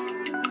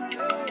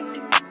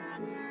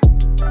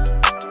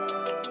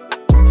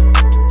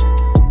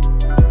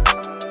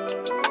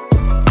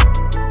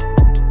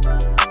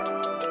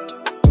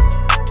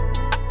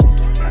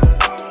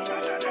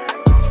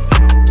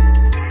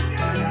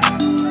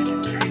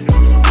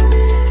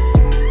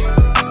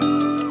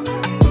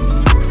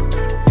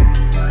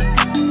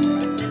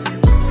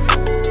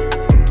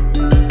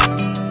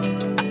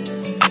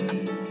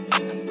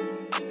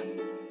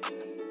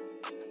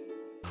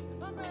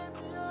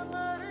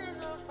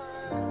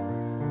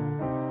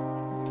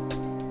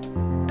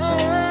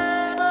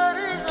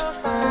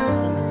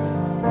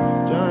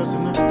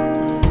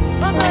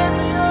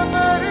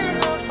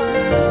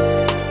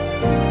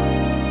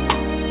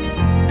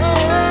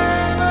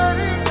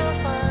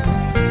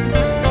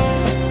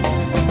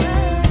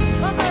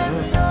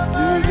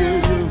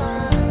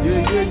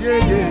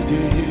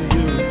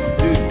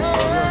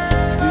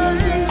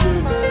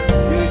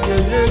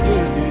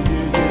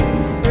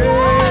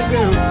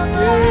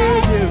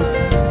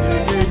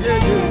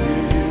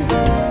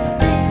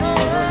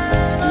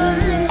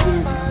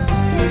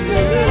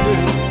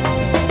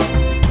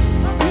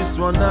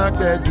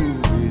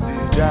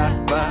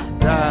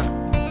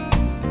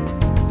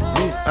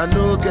 I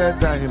no get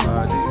time,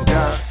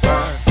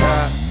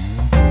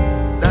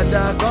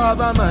 Dada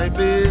cover my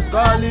face,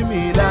 calling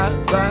me la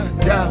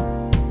bada.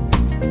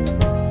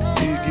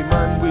 Biggie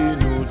man, we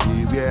know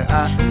the where I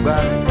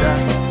bada.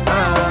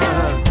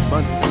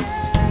 Money,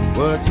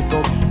 what's it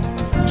come?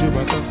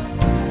 Chewbacca,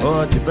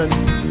 all depend.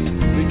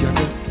 We can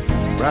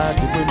ride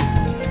the wind,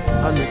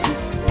 and the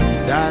fit,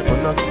 die for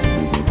nothing.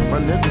 My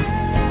nigga,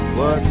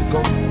 what's it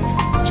come?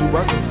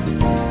 Chewbacca,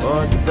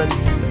 all depend.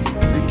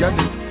 We can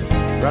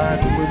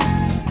ride the wind.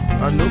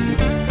 I know it,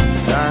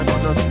 die for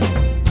nothing.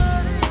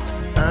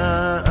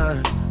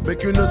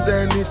 Make you no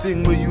say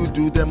anything when you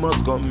do, they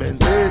must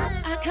commentate.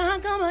 I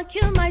can't come and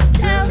kill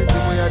myself.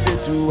 Anything when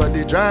I do, and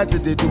they try to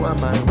they do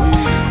on my way.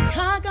 I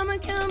can't come and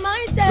kill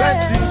myself.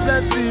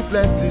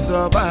 Plenty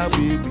survive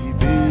we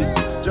face,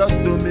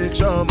 just to make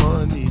sure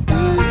money day.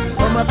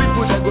 All my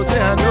people that go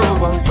say I know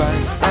one buy,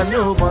 I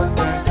know one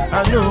buy,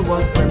 I know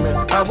one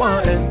payment. I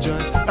want enjoy,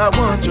 I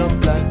want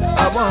jump life,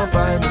 I want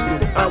buy me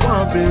good, I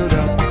want build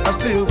house, I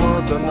still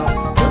want to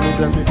know.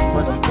 Tell me,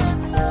 money,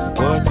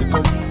 what's it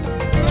come?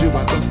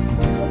 Chewbacca,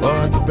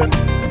 all the penny,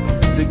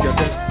 they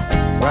get it,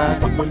 ride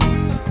the money,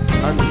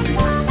 and the feet,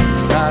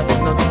 die for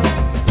nothing.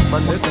 My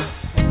nigga,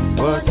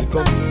 what's it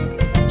come?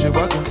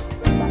 Chewbacca,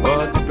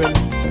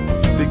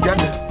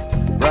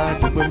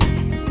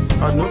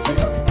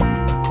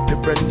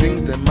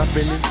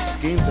 happening,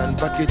 schemes and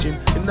packaging.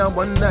 In a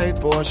one night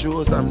for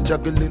shows, I'm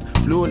juggling.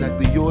 Flow like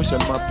the ocean,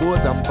 my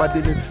boat, I'm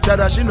paddling.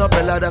 Tradashing up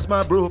Bella, that's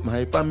my bro,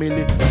 my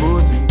family.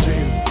 Rose in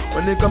chains.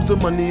 When it comes to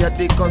money, I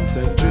take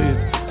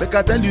concentrate. Like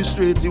I tell you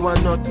straight, you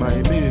are not my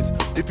mate.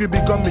 If you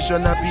become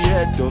mission, I be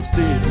head of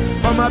state.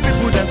 But my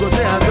people then go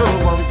say, I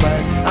know one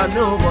buy, I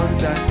know one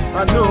die,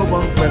 I know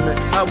one payment.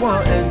 I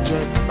want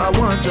enjoy, I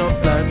want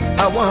job life,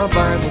 I want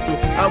buy motor,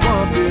 I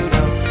want build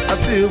house, I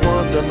still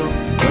want to know.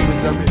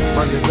 Tell me,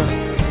 my nigga,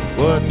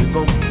 what's it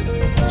come?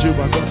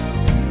 Chihuahua,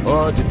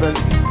 all depend.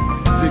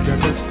 They can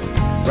get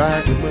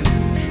ride the money,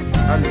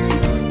 and the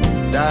beat,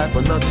 die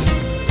for nothing.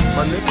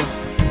 My nigga,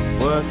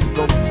 what's it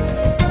come?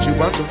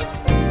 Chihuahua,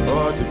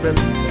 all depend.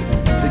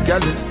 They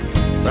can get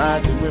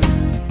ride the women,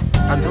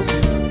 and the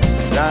beat,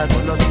 die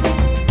for nothing.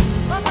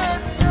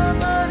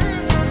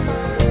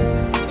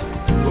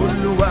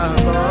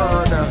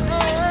 Oluwabana,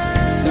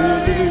 yeah,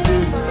 yeah,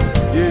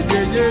 yeah, yeah,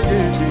 yeah,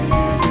 yeah, yeah.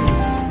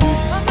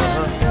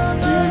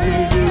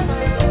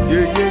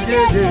 Yeah, yeah,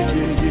 yeah,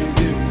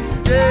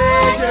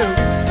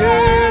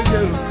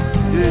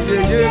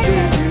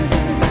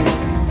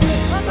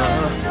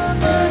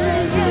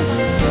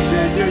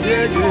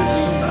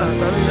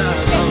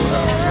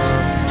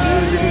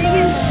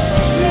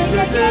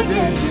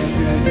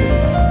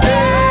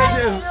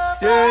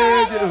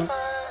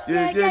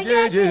 yeah,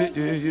 yeah, yeah, yeah,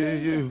 yeah,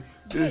 yeah,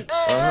 yeah,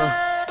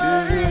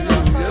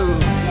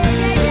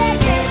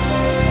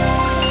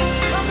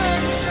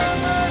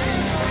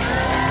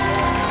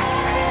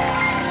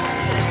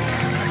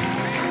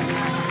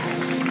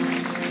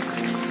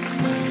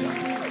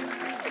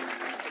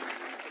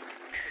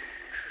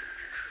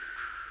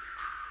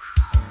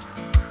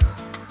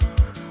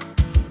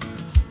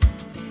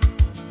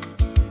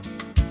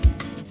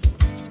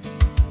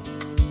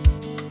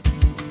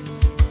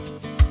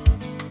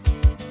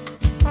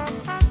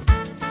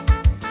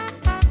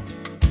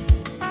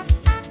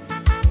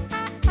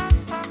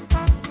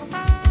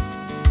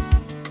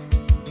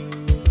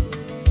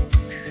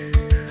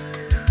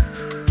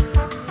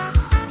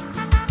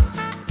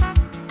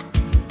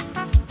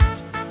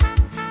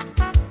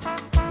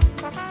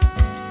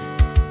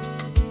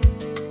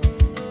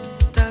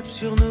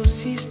 Sur nos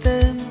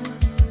systèmes,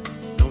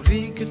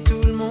 l'envie que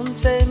tout le monde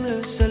s'aime,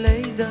 le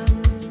soleil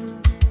donne.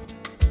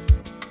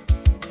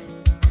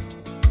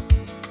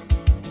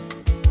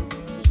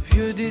 Ce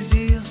vieux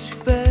désir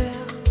super,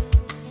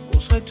 qu'on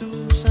serait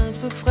tous un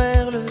peu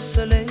frères, le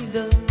soleil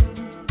donne.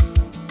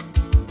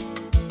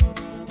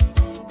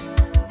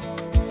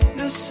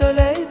 Le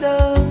soleil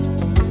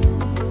donne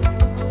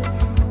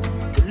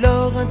de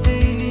l'or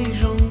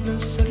intelligent, le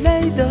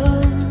soleil donne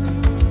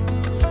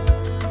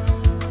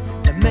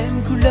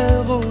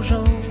couleur aux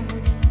gens,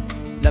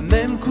 la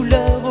même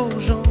couleur aux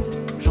gens,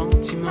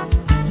 gentiment.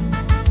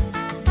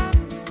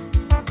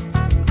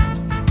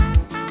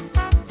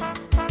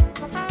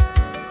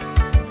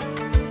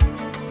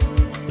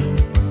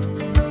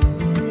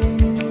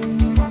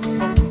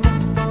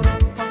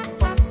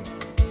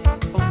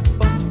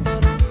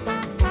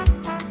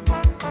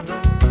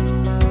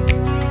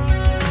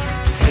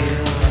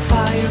 Feel the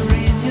fire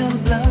in your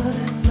blood,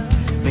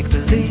 make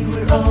believe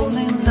we're all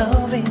in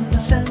love in the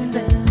sentence.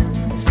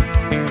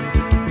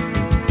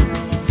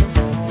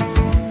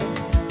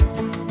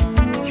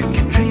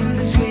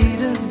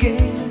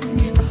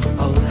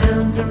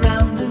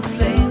 Around the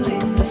flames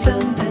in the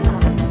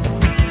sundance.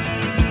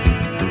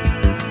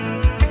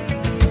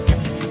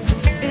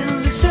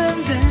 In the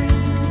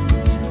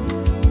sundance,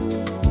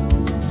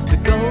 the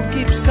gold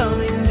keeps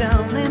coming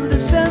down in the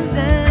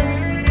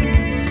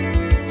sundance.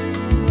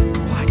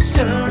 White's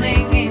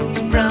turning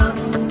into brown,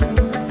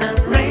 and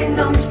rain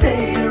don't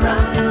stay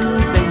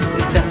around. Paint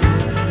the town.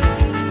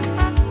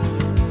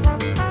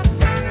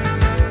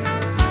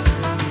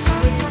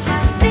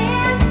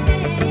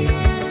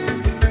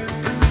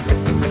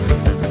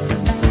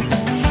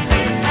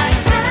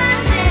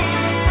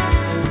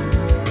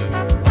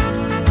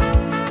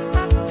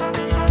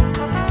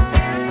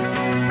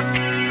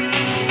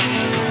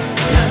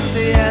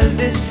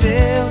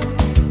 Deseo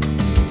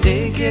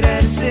de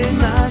quererse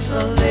más,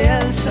 olea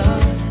el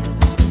sol.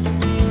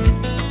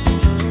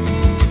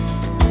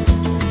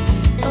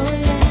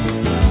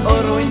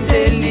 Oro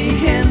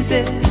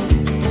inteligente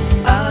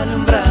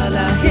alumbra a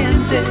la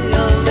gente,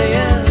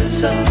 olea el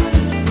sol.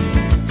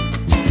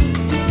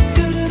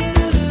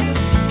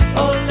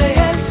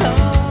 Olea el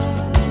sol,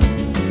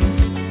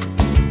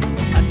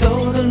 a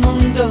todo el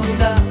mundo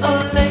da,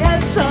 olea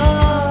el sol.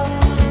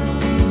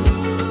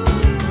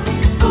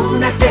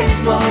 Una tez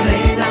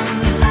morena,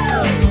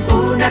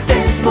 una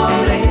tez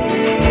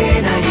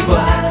morena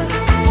igual.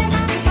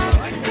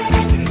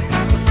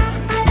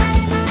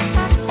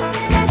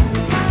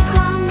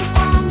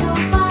 Cuando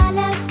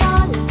baila el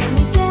sol, esa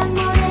mi piel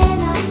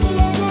morena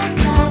tiene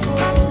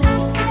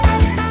sabor.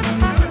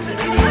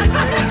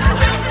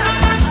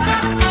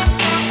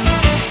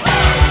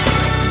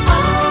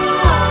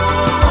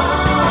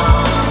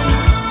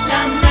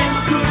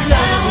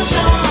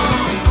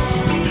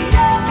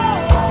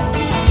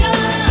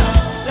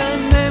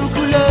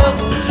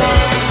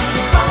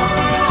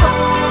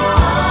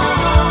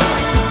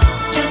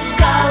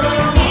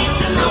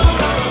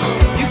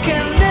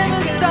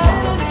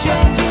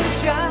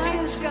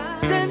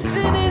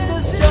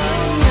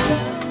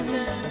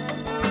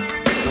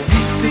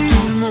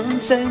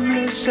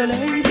 s'aime, le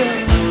soleil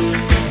dort.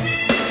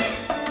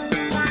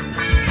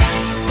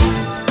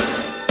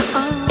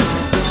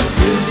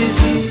 Le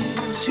désir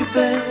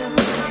super,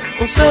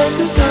 on serait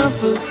tous un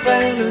peu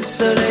frères, le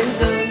soleil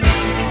dort.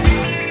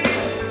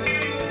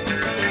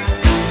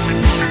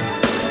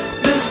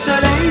 Le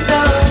soleil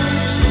dort.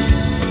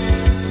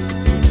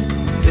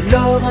 De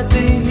l'or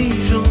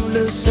intelligent,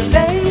 le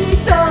soleil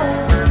dort.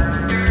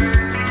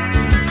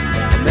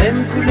 La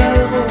même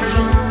couleur aux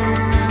gens,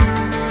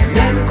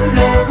 la même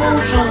couleur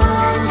aux gens,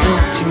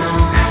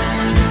 gentiment.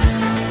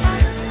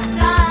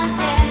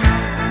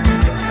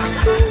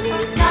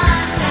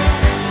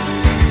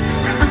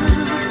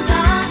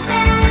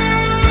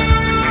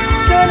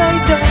 Soleil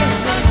dort.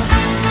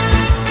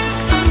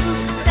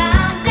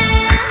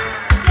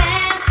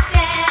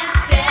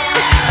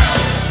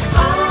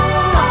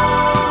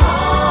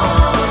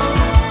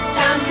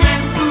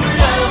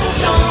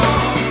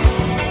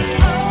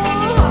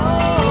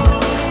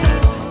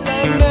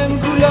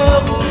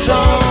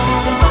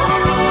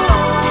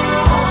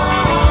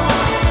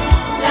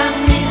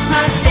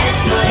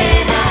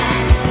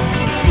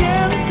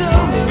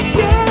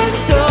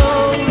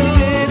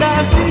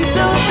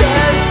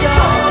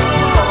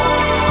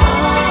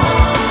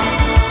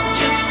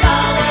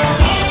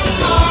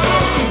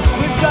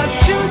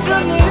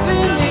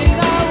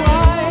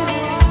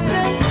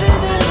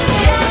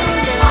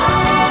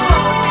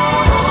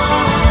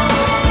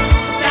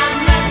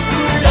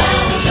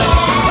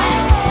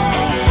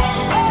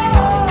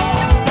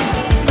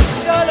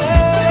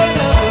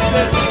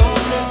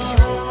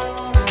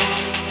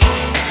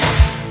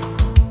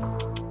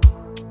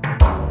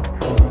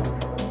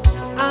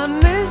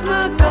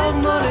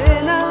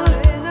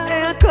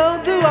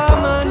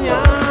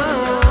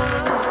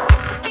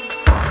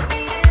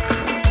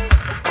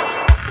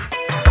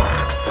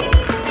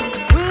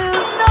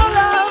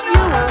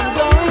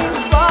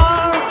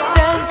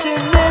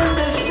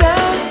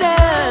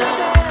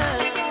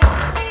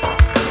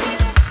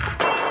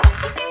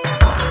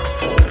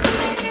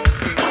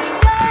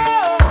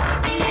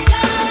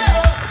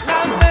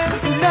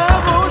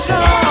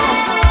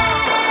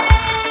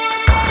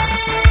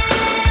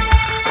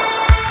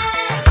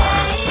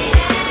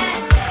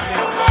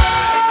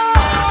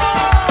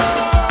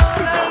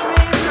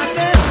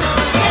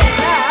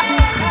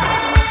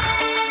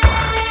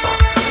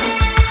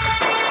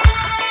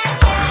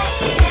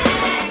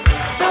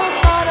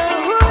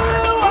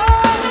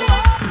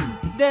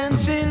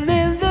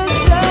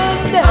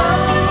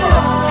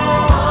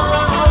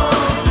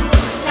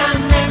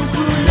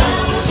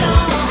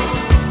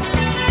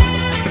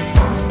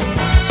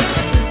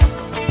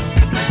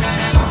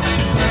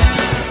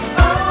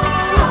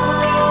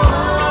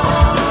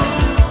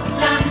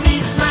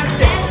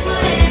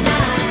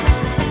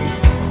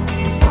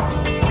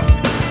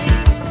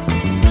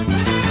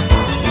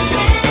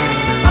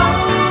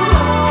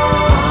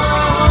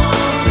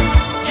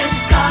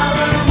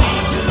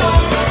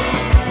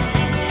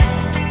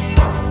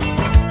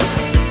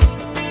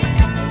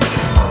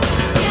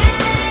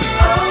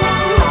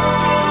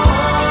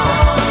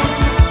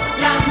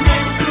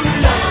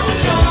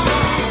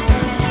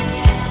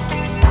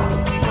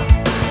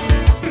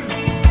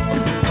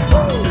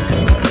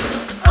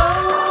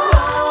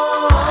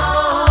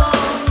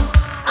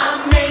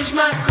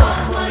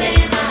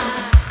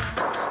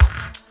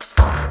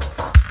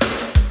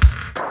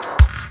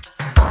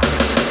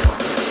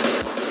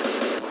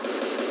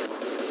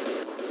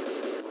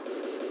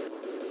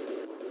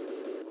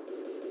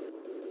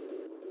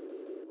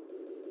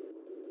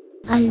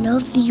 I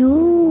love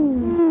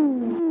you.